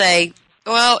 people say,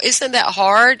 well, isn't that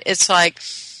hard? It's like,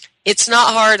 it's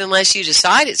not hard unless you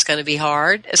decide it's going to be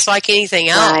hard. It's like anything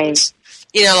else.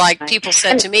 Right. People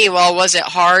said to me, well, was it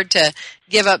hard to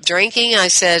give up drinking? I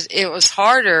said, it was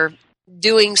harder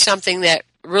doing something that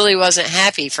really wasn't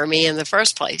happy for me in the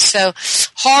first place. So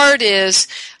hard is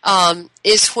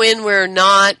when we're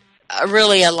not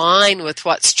really aligned with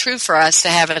what's true for us to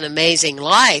have an amazing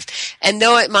life. And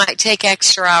though it might take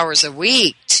extra hours a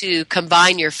week to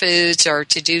combine your foods or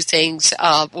to do things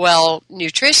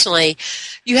nutritionally,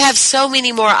 you have so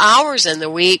many more hours in the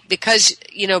week because,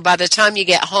 by the time you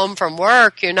get home from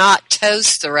work, you're not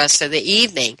toast the rest of the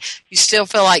evening. You still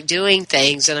feel like doing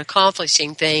things and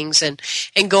accomplishing things and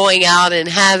going out and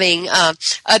having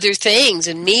other things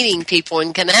and meeting people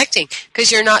and connecting because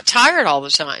you're not tired all the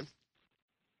time.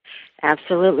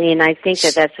 Absolutely, and I think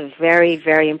that that's a very,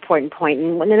 very important point.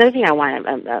 And another thing I want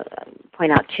to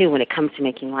point out, too, when it comes to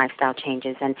making lifestyle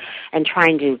changes and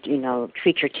trying to,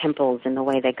 treat your temples in the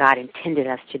way that God intended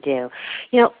us to do,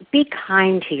 be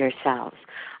kind to yourselves.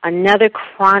 Another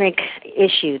chronic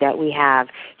issue that we have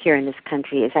here in this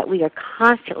country is that we are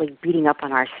constantly beating up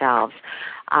on ourselves.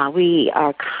 We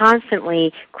are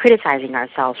constantly criticizing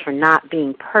ourselves for not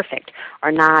being perfect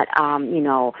or not,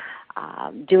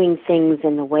 doing things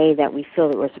in the way that we feel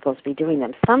that we're supposed to be doing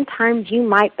them. Sometimes you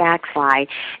might backslide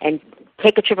and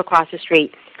take a trip across the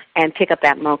street and pick up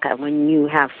that mocha when you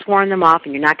have sworn them off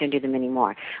and you're not going to do them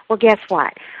anymore. Well, guess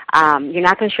what? You're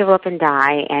not going to shrivel up and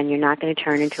die, and you're not going to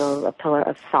turn into a pillar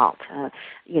of salt.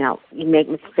 You make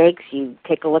mistakes. You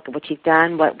take a look at what you've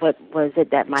done. What was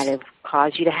it that might have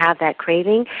caused you to have that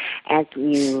craving? And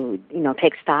you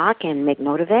take stock and make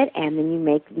note of it, and then you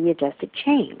make the adjusted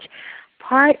change.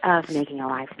 Part of making a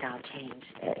lifestyle change,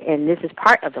 and this is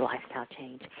part of the lifestyle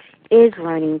change, is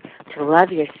learning to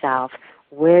love yourself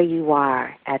where you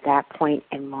are at that point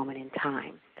and moment in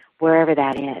time, wherever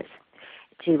that is.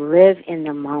 To live in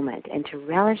the moment and to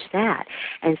relish that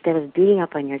instead of beating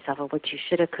up on yourself of what you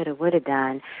should have, could have, would have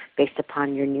done based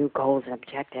upon your new goals and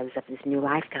objectives of this new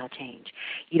lifestyle change.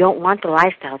 You don't want the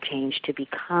lifestyle change to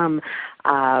become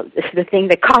the thing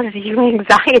that causes you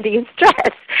anxiety and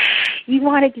stress. You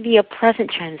want it to be a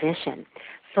pleasant transition.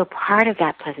 So part of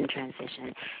that pleasant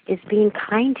transition is being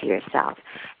kind to yourself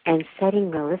and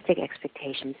setting realistic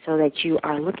expectations so that you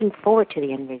are looking forward to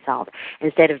the end result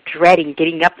instead of dreading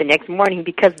getting up the next morning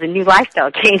because of the new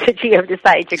lifestyle change that you have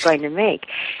decided you're going to make.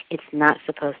 It's not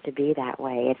supposed to be that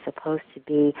way. It's supposed to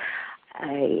be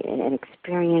an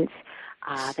experience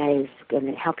that is going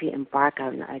to help you embark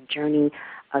on a journey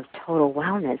of total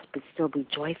wellness but still be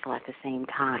joyful at the same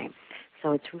time.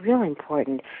 So it's real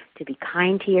important to be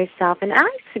kind to yourself. And I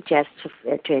suggest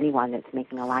to anyone that's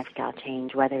making a lifestyle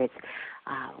change, whether it's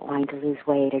wanting to lose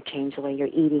weight or change the way you're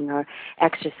eating or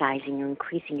exercising or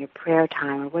increasing your prayer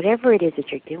time or whatever it is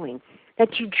that you're doing,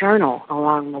 that you journal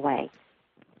along the way.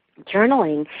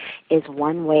 Journaling is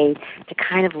one way to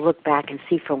kind of look back and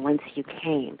see from whence you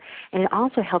came. And it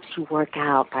also helps you work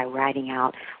out by writing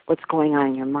out what's going on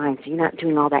in your mind. So you're not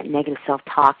doing all that negative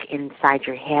self-talk inside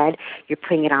your head. You're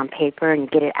putting it on paper and you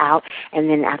get it out. And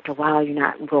then after a while, you're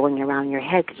not rolling it around in your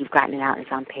head because you've gotten it out and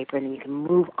it's on paper. And then you can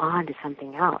move on to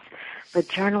something else. But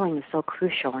journaling is so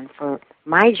crucial. And for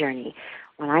my journey,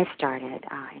 when I started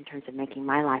in terms of making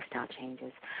my lifestyle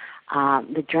changes,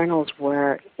 the journals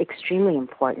were extremely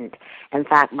important. In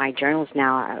fact, my journals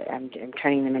now, I'm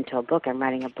turning them into a book. I'm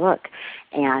writing a book.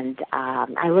 And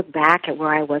I look back at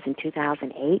where I was in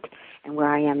 2008 and where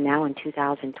I am now in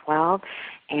 2012.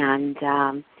 And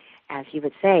as you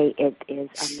would say, it is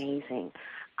amazing.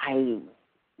 I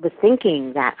was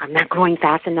thinking that I'm not growing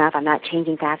fast enough, I'm not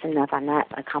changing fast enough, I'm not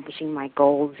accomplishing my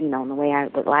goals, in the way I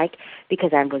would like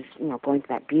because I was, going through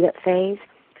that beat-up phase.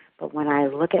 But when I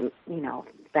look at,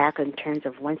 back in terms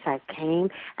of whence I came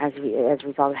as a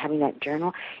result of having that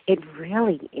journal, it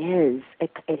really is,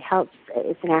 it helps,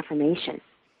 it's an affirmation.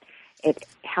 It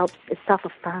helps, it's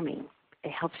self-affirming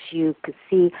It helps you to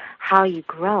see how you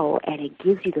grow, and it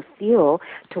gives you the fuel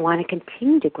to want to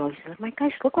continue to grow. You say, my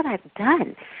gosh, look what I've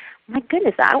done. My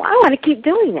goodness, I want to keep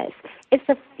doing this. It's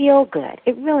a feel-good.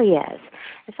 It really is.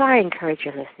 And so I encourage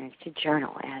your listeners to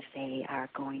journal as they are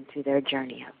going through their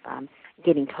journey of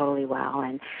getting totally well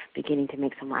and beginning to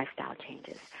make some lifestyle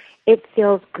changes. It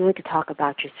feels good to talk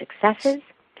about your successes,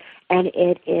 and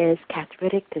it is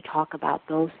cathartic to talk about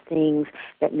those things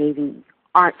that maybe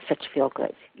aren't such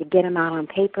feel-goods. You get them out on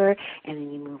paper, and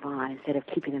then you move on instead of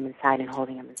keeping them inside and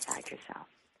holding them inside yourself.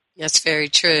 That's very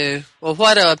true. Well,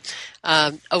 what a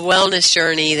wellness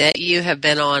journey that you have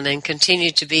been on and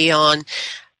continue to be on.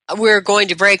 We're going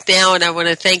to break now, and I want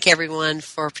to thank everyone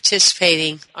for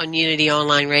participating on Unity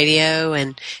Online Radio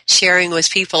and sharing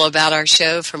with people about our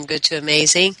show From Good to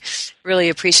Amazing. Really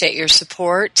appreciate your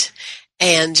support.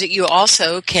 And you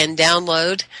also can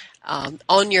download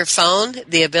on your phone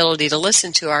the ability to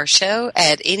listen to our show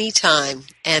at any time,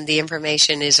 and the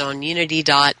information is on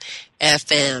unity.fm.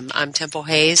 I'm Temple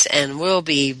Hayes, and we'll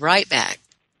be right back.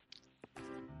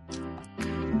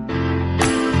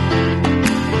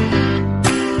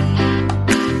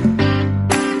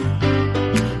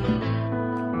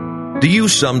 Do you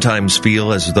sometimes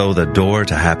feel as though the door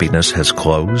to happiness has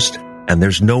closed and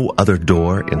there's no other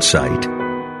door in sight?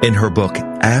 In her book,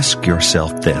 Ask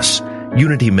Yourself This,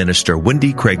 Unity Minister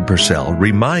Wendy Craig Purcell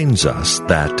reminds us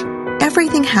that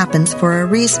everything happens for a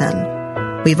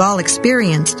reason. We've all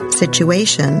experienced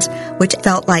situations which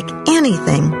felt like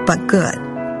anything but good.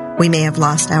 We may have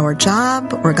lost our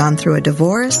job or gone through a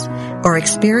divorce or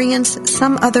experienced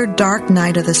some other dark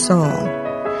night of the soul.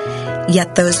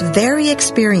 Yet those very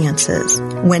experiences,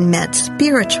 when met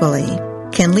spiritually,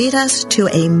 can lead us to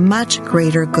a much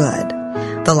greater good.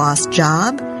 The lost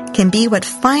job can be what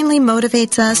finally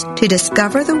motivates us to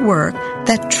discover the work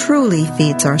that truly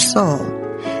feeds our soul.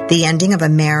 The ending of a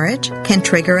marriage can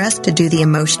trigger us to do the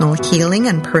emotional healing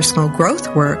and personal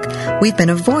growth work we've been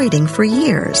avoiding for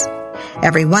years.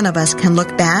 Every one of us can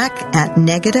look back at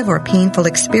negative or painful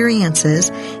experiences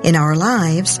in our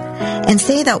lives and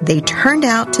say that they turned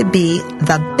out to be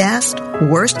the best,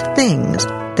 worst things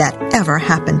that ever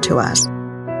happened to us.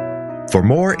 For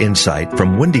more insight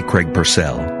from Wendy Craig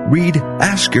Purcell, read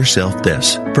Ask Yourself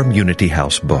This from Unity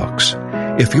House Books.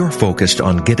 If you're focused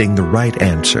on getting the right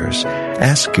answers,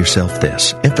 Ask Yourself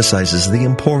This emphasizes the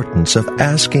importance of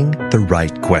asking the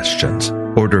right questions.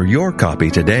 Order your copy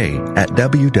today at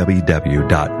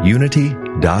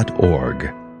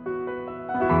www.unity.org.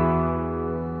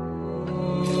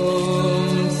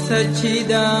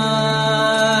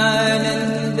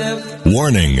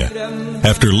 Warning.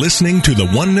 After listening to the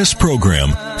Oneness program,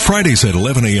 Fridays at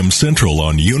 11 a.m. Central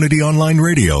on Unity Online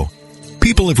Radio,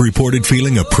 people have reported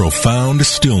feeling a profound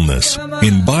stillness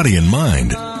in body and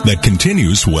mind that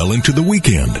continues well into the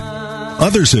weekend.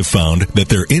 Others have found that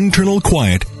their internal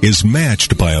quiet is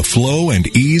matched by a flow and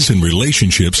ease in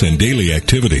relationships and daily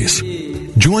activities.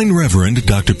 Join Reverend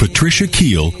Dr. Patricia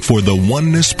Keel for the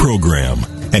Oneness program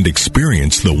and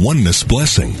experience the Oneness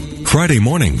blessing. Friday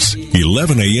mornings,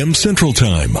 11 a.m. Central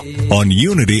Time on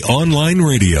Unity Online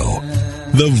Radio,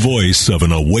 the voice of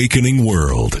an awakening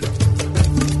world.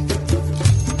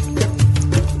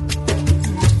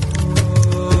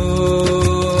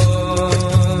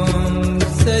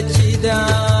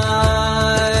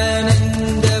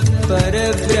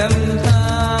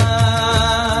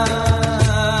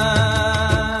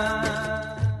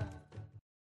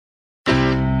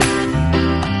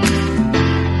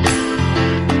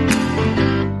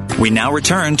 We now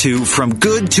return to From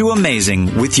Good to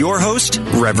Amazing with your host,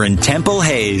 Reverend Temple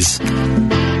Hayes.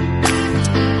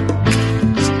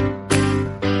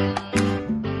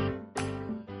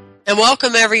 And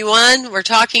welcome, everyone. We're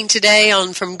talking today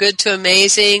on From Good to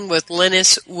Amazing with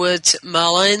Lynnis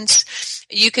Woods-Mullins.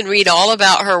 You can read all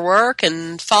about her work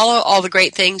and follow all the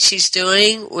great things she's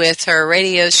doing with her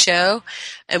radio show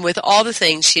and with all the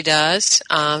things she does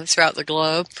throughout the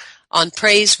globe on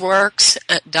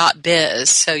praiseworks.biz.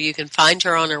 So you can find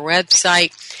her on her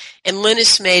website. And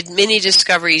Lynnis made many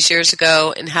discoveries years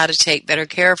ago in how to take better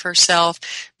care of herself,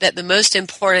 that the most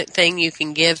important thing you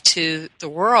can give to the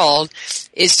world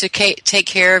is to take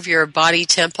care of your body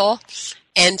temple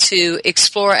and to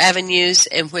explore avenues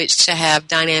in which to have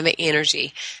dynamic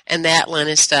energy. And that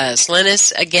Lynnis does.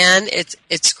 Lynnis, again,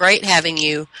 it's great having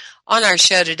you on our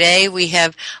show today. We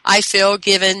have, I feel,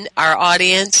 given our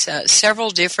audience several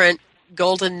different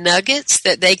golden nuggets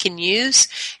that they can use,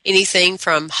 anything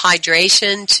from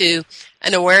hydration to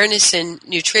an awareness in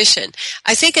nutrition.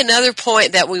 I think another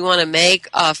point that we want to make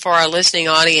for our listening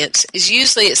audience is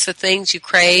usually it's the things you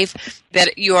crave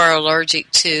that you are allergic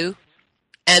to.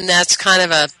 And that's kind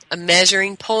of a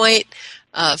measuring point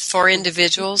for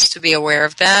individuals to be aware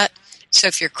of that. So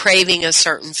if you're craving a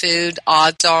certain food,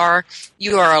 odds are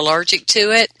you are allergic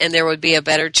to it, and there would be a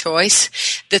better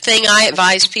choice. The thing I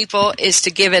advise people is to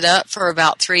give it up for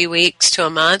about 3 weeks to a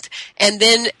month, and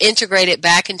then integrate it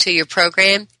back into your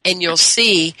program, and you'll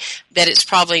see that it's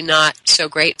probably not so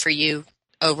great for you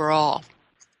overall.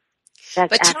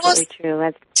 That's absolutely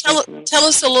true. Tell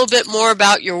us a little bit more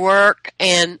about your work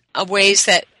and ways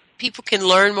that people can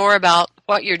learn more about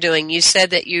what you're doing. You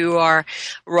said that you are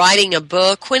writing a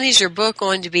book. When is your book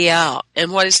going to be out,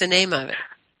 and what is the name of it?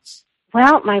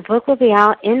 Well, my book will be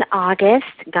out in August,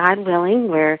 God willing.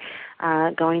 We're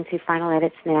going through final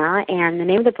edits now, and the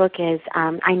name of the book is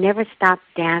I Never Stopped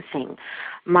Dancing,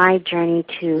 My Journey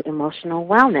to Emotional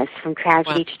Wellness from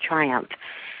Tragedy to Triumph.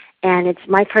 And it's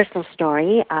my personal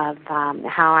story of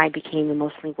how I became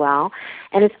emotionally well,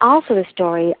 and it's also the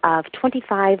story of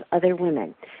 25 other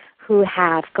women who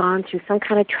have gone through some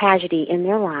kind of tragedy in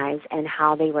their lives and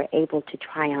how they were able to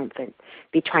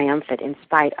be triumphant in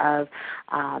spite of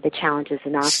the challenges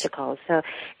and obstacles. So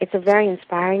it's a very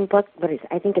inspiring book, but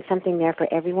I think it's something there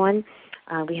for everyone.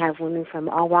 We have women from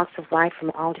all walks of life,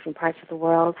 from all different parts of the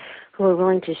world, who are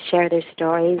willing to share their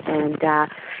stories, and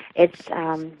it's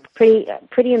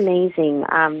pretty amazing.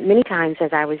 Many times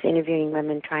as I was interviewing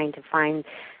women trying to find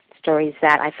stories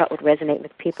that I felt would resonate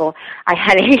with people, I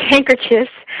had a handkerchief,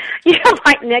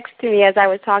 right next to me as I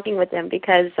was talking with them,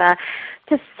 because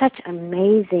just such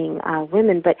amazing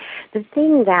women. But the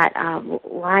thing that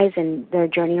lies in their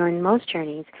journey, or in most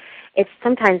journeys,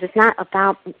 sometimes it's not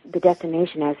about the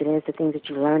destination as it is the things that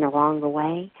you learn along the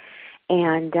way.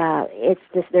 And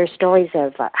there's stories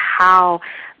of how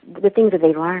the things that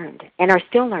they learned and are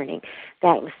still learning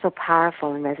that was so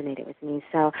powerful and resonated with me.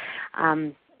 So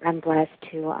I'm blessed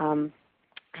to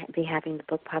be having the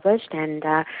book published, and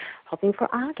hoping for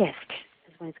August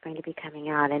is when it's going to be coming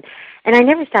out. And I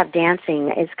Never Stopped Dancing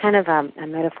is kind of a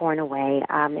metaphor in a way.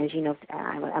 As you know,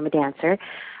 I'm a dancer.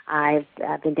 I've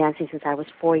been dancing since I was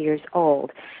 4 years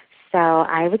old. So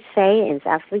I would say, and it's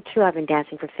absolutely true, I've been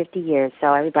dancing for 50 years.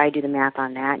 So everybody do the math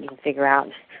on that, and you can figure out.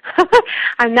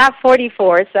 I'm not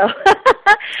 44, so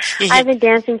I've been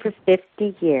dancing for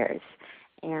 50 years.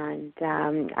 And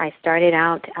I started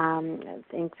out,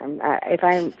 if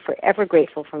I'm forever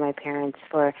grateful for my parents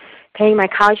for paying my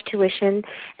college tuition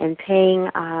and paying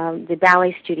the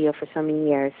ballet studio for so many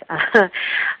years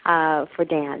for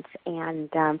dance. And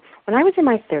when I was in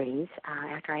my 30s,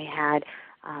 after I had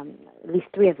at least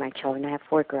 3 of my children, I have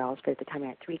 4 girls, but at the time I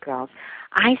had 3 girls,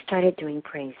 I started doing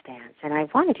praise dance. And I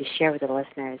wanted to share with the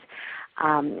listeners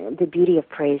the beauty of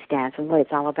praise dance and what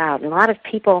it's all about. And a lot of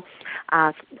people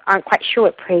aren't quite sure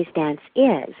what praise dance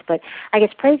is, but I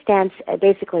guess praise dance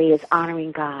basically is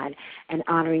honoring God and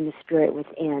honoring the spirit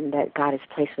within that God has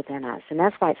placed within us. And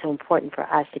that's why it's so important for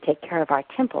us to take care of our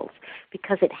temples,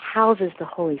 because it houses the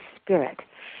Holy Spirit,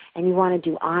 and you want to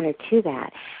do honor to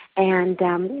that. And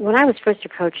when I was first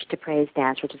approached to praise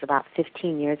dance, which was about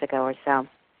 15 years ago or so,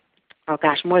 oh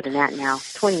gosh, more than that now,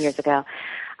 20 years ago,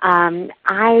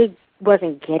 I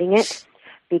wasn't getting it,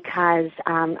 because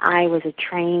I was a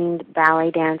trained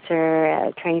ballet dancer,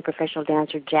 a trained professional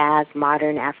dancer, jazz,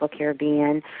 modern,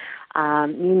 Afro-Caribbean,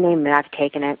 you name it, I've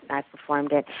taken it, I've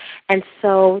performed it. And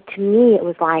so to me it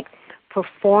was like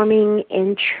performing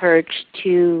in church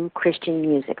to Christian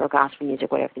music or gospel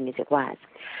music, whatever the music was.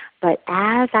 But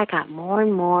as I got more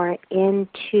and more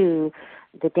into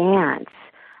the dance,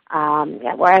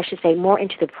 or I should say more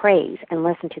into the praise and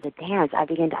less into the dance, I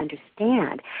began to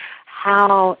understand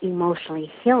how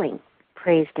emotionally healing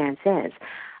praise dance is.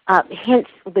 Hence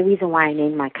the reason why I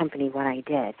named my company what I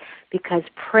did, because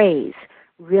praise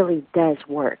really does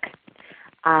work.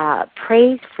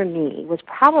 Praise for me was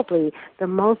probably the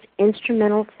most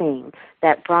instrumental thing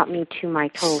that brought me to my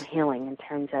total healing in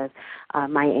terms of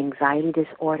my anxiety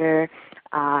disorder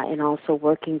and also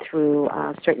working through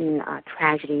certain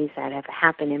tragedies that have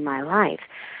happened in my life.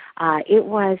 It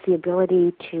was the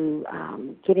ability to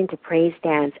get into praise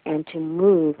dance and to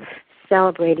move,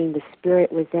 celebrating the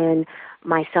spirit within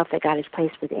myself that God has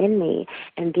placed within me,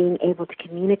 and being able to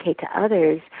communicate to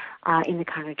others in the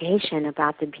congregation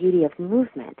about the beauty of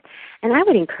movement. And I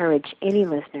would encourage any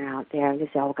listener out there to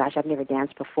say, oh gosh, I've never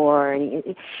danced before.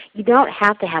 And you don't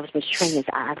have to have as much training as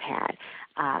I've had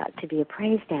to be a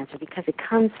praise dancer, because it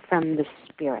comes from the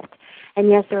spirit. And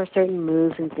yes, there are certain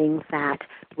moves and things that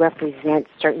represent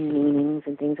certain meanings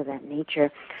and things of that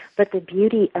nature, but the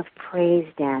beauty of praise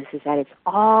dance is that it's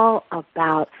all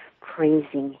about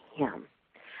praising Him.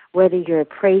 Whether you're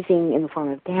praising in the form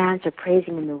of dance, or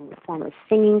praising in the form of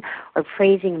singing, or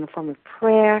praising in the form of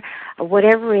prayer, or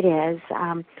whatever it is,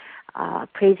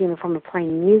 praising in the form of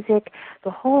playing music.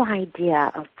 The whole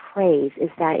idea of praise is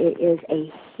that it is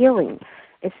a healing.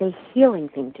 It's a healing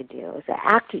thing to do.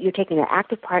 It's you're taking an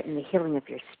active part in the healing of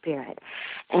your spirit.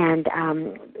 And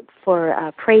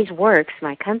for Praise Works,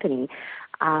 my company,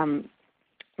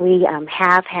 we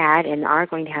have had and are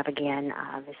going to have again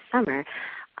this summer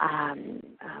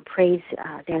praise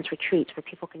dance retreats where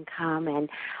people can come and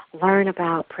learn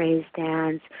about praise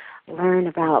dance, learn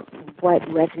about what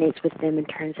resonates with them in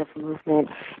terms of movement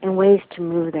and ways to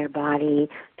move their body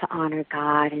to honor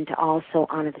God and to also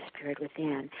honor the spirit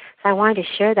within. So I wanted to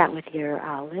share that with your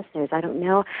listeners. I don't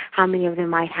know how many of them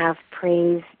might have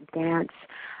praise dance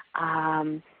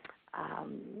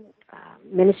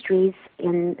ministries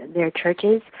in their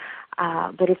churches.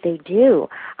 But if they do,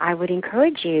 I would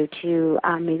encourage you to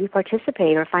maybe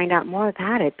participate or find out more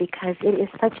about it because it is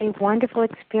such a wonderful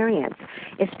experience,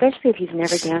 especially if you've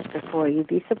never danced before. You'd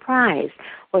be surprised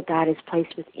what God has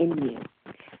placed within you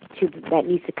that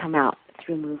needs to come out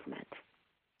through movement.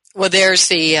 Well, there's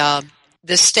the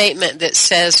statement that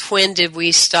says, when did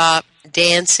we stop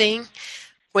dancing?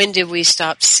 When did we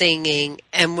stop singing?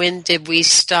 And when did we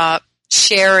stop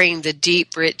sharing the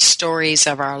deep, rich stories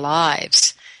of our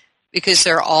lives? Because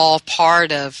they're all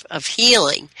part of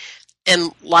healing.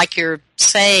 And like you're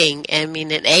saying, I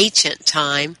mean, in ancient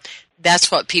time, that's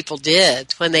what people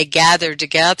did. When they gathered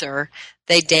together,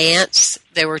 they danced,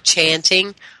 they were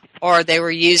chanting, or they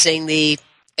were using the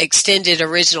extended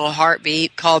original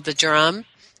heartbeat called the drum,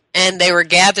 and they were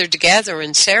gathered together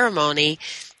in ceremony.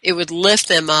 It would lift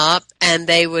them up, and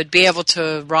they would be able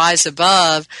to rise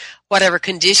above whatever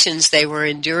conditions they were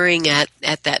enduring at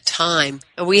that time.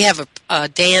 We have a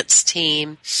dance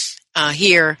team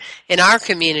here in our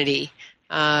community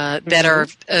that are,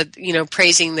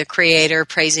 praising the Creator,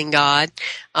 praising God,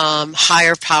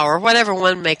 higher power, whatever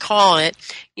one may call it,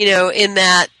 in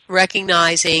that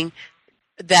recognizing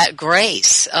that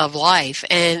grace of life.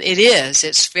 And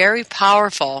it's very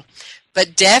powerful,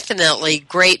 but definitely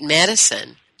great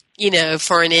medicine,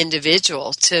 for an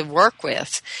individual to work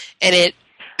with. And it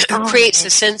creates a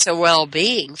sense of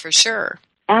well-being for sure.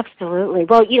 Absolutely.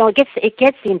 Well, it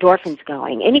gets the endorphins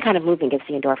going. Any kind of movement gets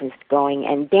the endorphins going,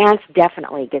 and dance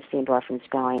definitely gets the endorphins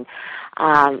going.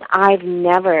 I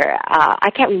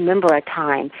can't remember a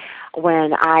time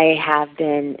when I have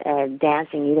been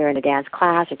dancing either in a dance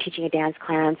class or teaching a dance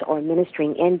class or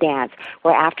ministering in dance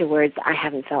where afterwards I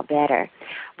haven't felt better.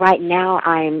 Right now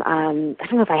I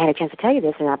don't know if I had a chance to tell you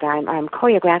this or not, but I'm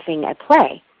choreographing a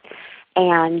play.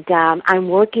 And I'm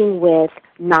working with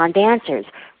non-dancers,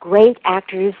 great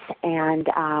actors and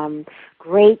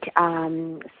great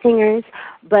singers,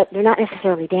 but they're not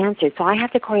necessarily dancers. So I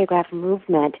have to choreograph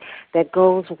movement that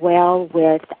goes well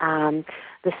with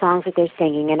the songs that they're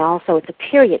singing, and also it's a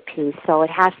period piece, so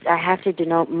I have to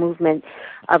denote movement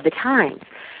of the times.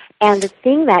 And the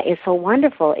thing that is so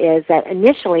wonderful is that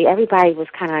initially everybody was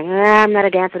kind of like, I'm not a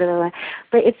dancer, blah, blah, blah.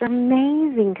 But it's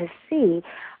amazing to see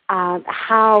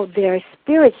how their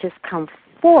spirits just come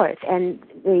forth, and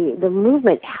the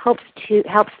movement helps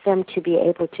them to be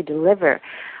able to deliver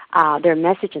their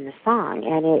message in the song,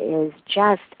 and it is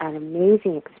just an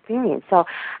amazing experience. So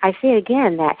I say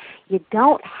again that you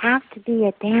don't have to be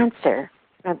a dancer,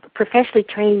 a professionally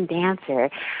trained dancer,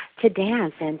 to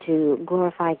dance and to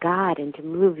glorify God and to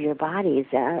move your bodies.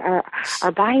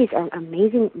 Our bodies are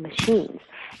amazing machines,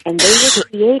 and they were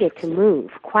created to move,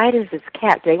 quiet as it's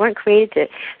kept. They weren't created to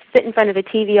sit in front of a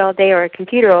TV all day or a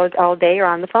computer all day or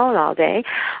on the phone all day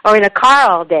or in a car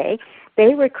all day.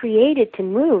 They were created to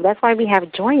move. That's why we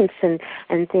have joints and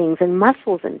things and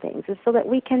muscles and things, is so that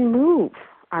we can move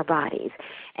our bodies.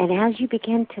 And as you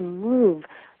begin to move,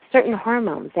 certain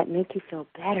hormones that make you feel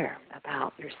better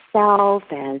about yourself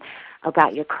and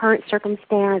about your current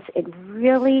circumstance, it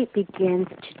really begins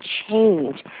to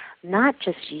change not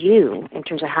just you in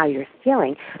terms of how you're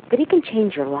feeling, but it can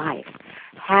change your life.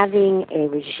 Having a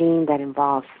regime that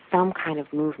involves some kind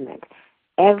of movement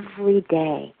every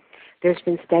day. There's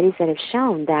been studies that have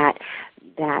shown that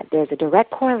there's a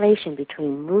direct correlation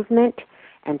between movement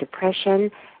and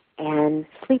depression and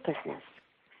sleeplessness.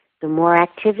 The more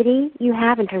activity you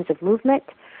have in terms of movement,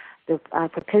 the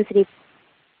propensity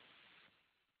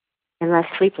and less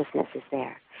sleeplessness is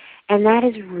there. And that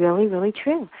is really, really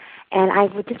true. And I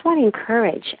would just want to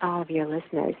encourage all of your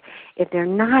listeners, if they're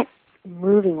not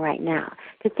moving right now,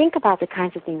 to think about the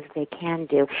kinds of things that they can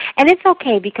do. And it's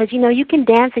okay, because you can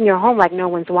dance in your home like no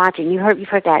one's watching. You've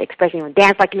heard that expression,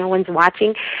 dance like no one's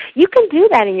watching. You can do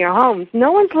that in your home.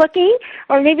 No one's looking,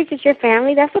 or maybe it's just your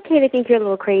family. That's okay to think you're a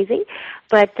little crazy.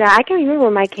 But I can remember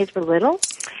when my kids were little,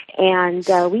 and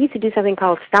we used to do something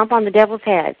called Stomp on the Devil's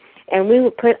Head. and we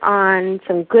would put on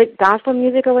some good gospel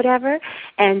music or whatever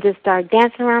and just start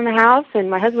dancing around the house, and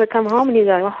my husband would come home and he'd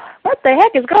go, oh, what the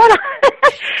heck is going on?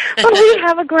 But we'd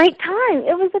have a great time.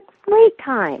 It was a great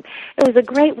time. It was a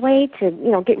great way to,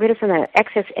 get rid of some of the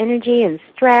excess energy and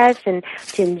stress and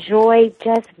to enjoy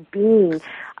just being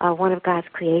one of God's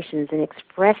creations and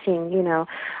expressing,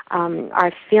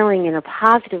 our feeling in a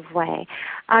positive way.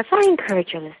 So I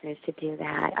encourage your listeners to do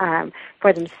that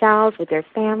for themselves, with their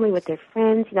family, with their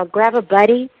friends. Grab a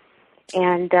buddy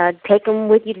and take them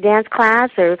with you to dance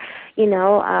class, or,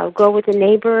 go with a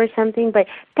neighbor or something. But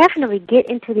definitely get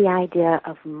into the idea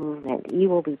of movement. You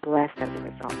will be blessed as a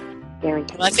result.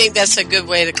 Guaranteed. Well, I think that's a good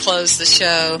way to close the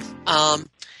show.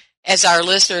 As our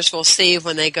listeners will see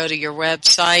when they go to your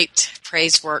website,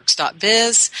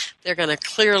 praiseworks.biz, they're going to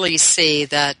clearly see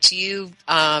that you,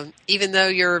 even though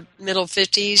you're middle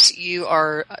 50s, you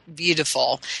are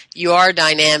beautiful. You are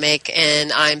dynamic,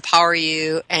 and I empower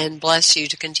you and bless you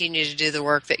to continue to do the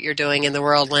work that you're doing in the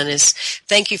world, Lynnis.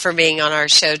 Thank you for being on our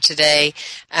show today,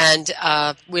 and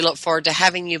we look forward to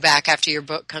having you back after your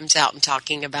book comes out and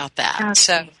talking about that. Okay.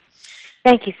 So.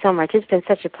 Thank you so much. It's been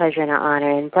such a pleasure and an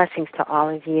honor, and blessings to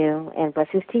all of you, and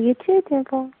blessings to you too,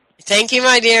 Dimple. Thank you,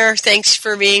 my dear. Thanks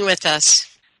for being with us.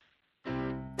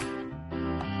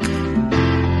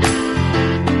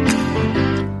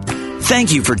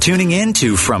 Thank you for tuning in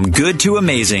to From Good to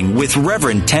Amazing with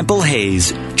Reverend Temple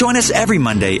Hayes. Join us every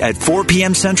Monday at 4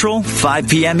 p.m. Central, 5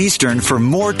 p.m. Eastern for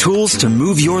more tools to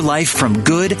move your life from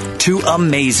good to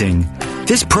amazing.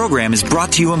 This program is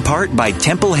brought to you in part by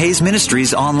Temple Hayes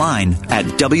Ministries online at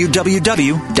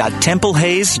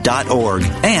www.templehays.org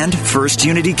and First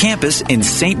Unity Campus in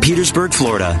St. Petersburg,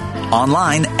 Florida.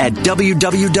 Online at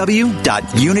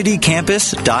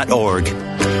www.unitycampus.org.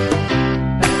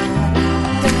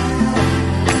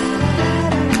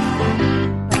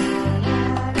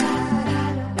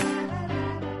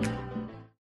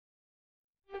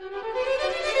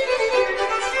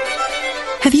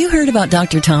 Have you heard about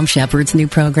Dr. Tom Shepard's new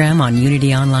program on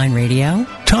Unity Online Radio?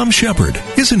 Tom Shepard,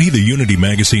 isn't he the Unity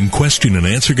Magazine question and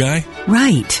answer guy?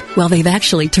 Right. Well, they've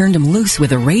actually turned him loose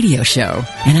with a radio show,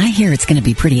 and I hear it's going to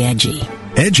be pretty edgy.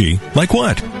 Edgy? Like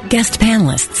what? Guest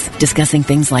panelists discussing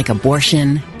things like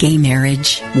abortion, gay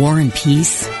marriage, war and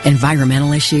peace,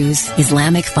 environmental issues,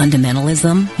 Islamic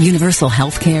fundamentalism, universal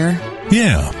health care.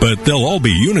 Yeah, but they'll all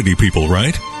be Unity people,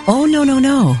 right? Oh,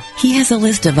 no. He has a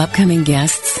list of upcoming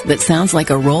guests that sounds like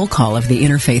a roll call of the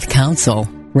Interfaith Council.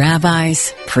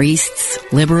 Rabbis, priests,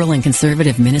 liberal and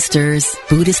conservative ministers,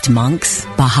 Buddhist monks,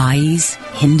 Baha'is,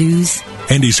 Hindus.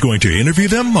 And he's going to interview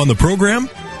them on the program?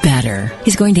 Better.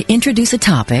 He's going to introduce a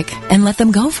topic and let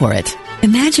them go for it.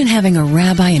 Imagine having a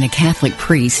rabbi and a Catholic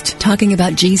priest talking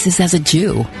about Jesus as a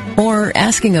Jew, or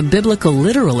asking a biblical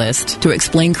literalist to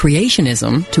explain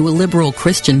creationism to a liberal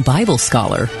Christian Bible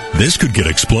scholar. This could get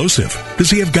explosive. Does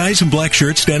he have guys in black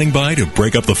shirts standing by to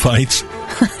break up the fights?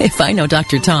 If I know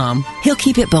Dr. Tom, he'll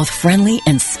keep it both friendly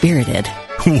and spirited.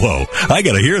 Whoa, I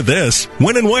gotta hear this.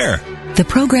 When and where? The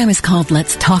program is called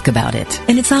Let's Talk About It,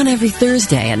 and it's on every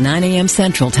Thursday at 9 a.m.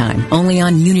 Central Time, only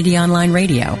on Unity Online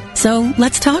Radio. So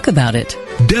let's talk about it.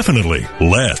 Definitely,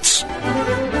 let's.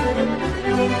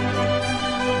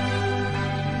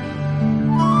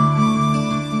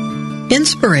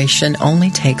 Inspiration only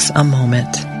takes a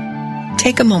moment.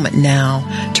 Take a moment now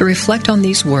to reflect on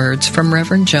these words from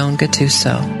Reverend Joan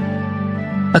Gattuso.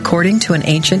 According to an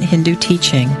ancient Hindu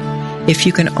teaching, if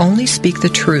you can only speak the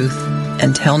truth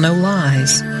and tell no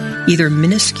lies, either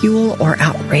minuscule or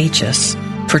outrageous,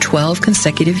 for 12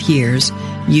 consecutive years,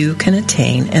 you can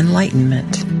attain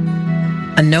enlightenment.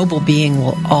 A noble being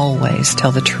will always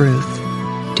tell the truth.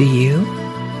 Do you?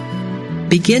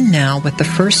 Begin now with the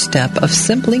first step of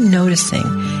simply noticing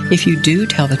if you do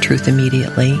tell the truth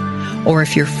immediately, or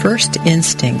if your first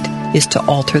instinct is to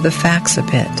alter the facts a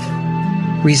bit.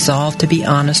 Resolve to be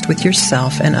honest with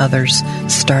yourself and others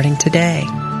starting today.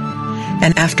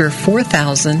 And after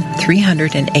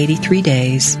 4,383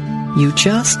 days, you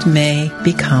just may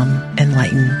become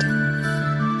enlightened.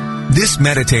 This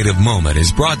meditative moment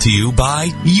is brought to you by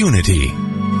Unity.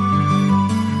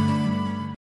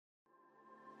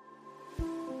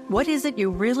 What is it you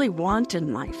really want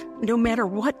in life? No matter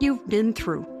what you've been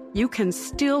through, you can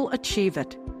still achieve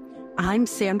it. I'm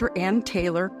Sandra Ann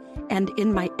Taylor, and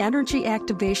in my Energy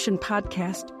Activation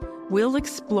podcast, we'll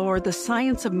explore the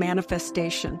science of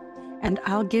manifestation, and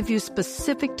I'll give you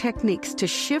specific techniques to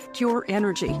shift your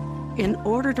energy in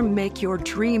order to make your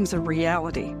dreams a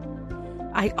reality.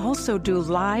 I also do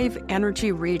live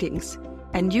energy readings,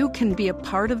 and you can be a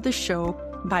part of the show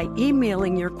by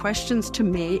emailing your questions to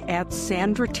me at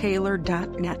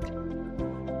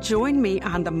sandrataylor.net. Join me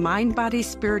on the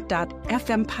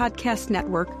mindbodyspirit.fm podcast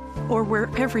network or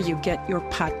wherever you get your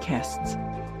podcasts.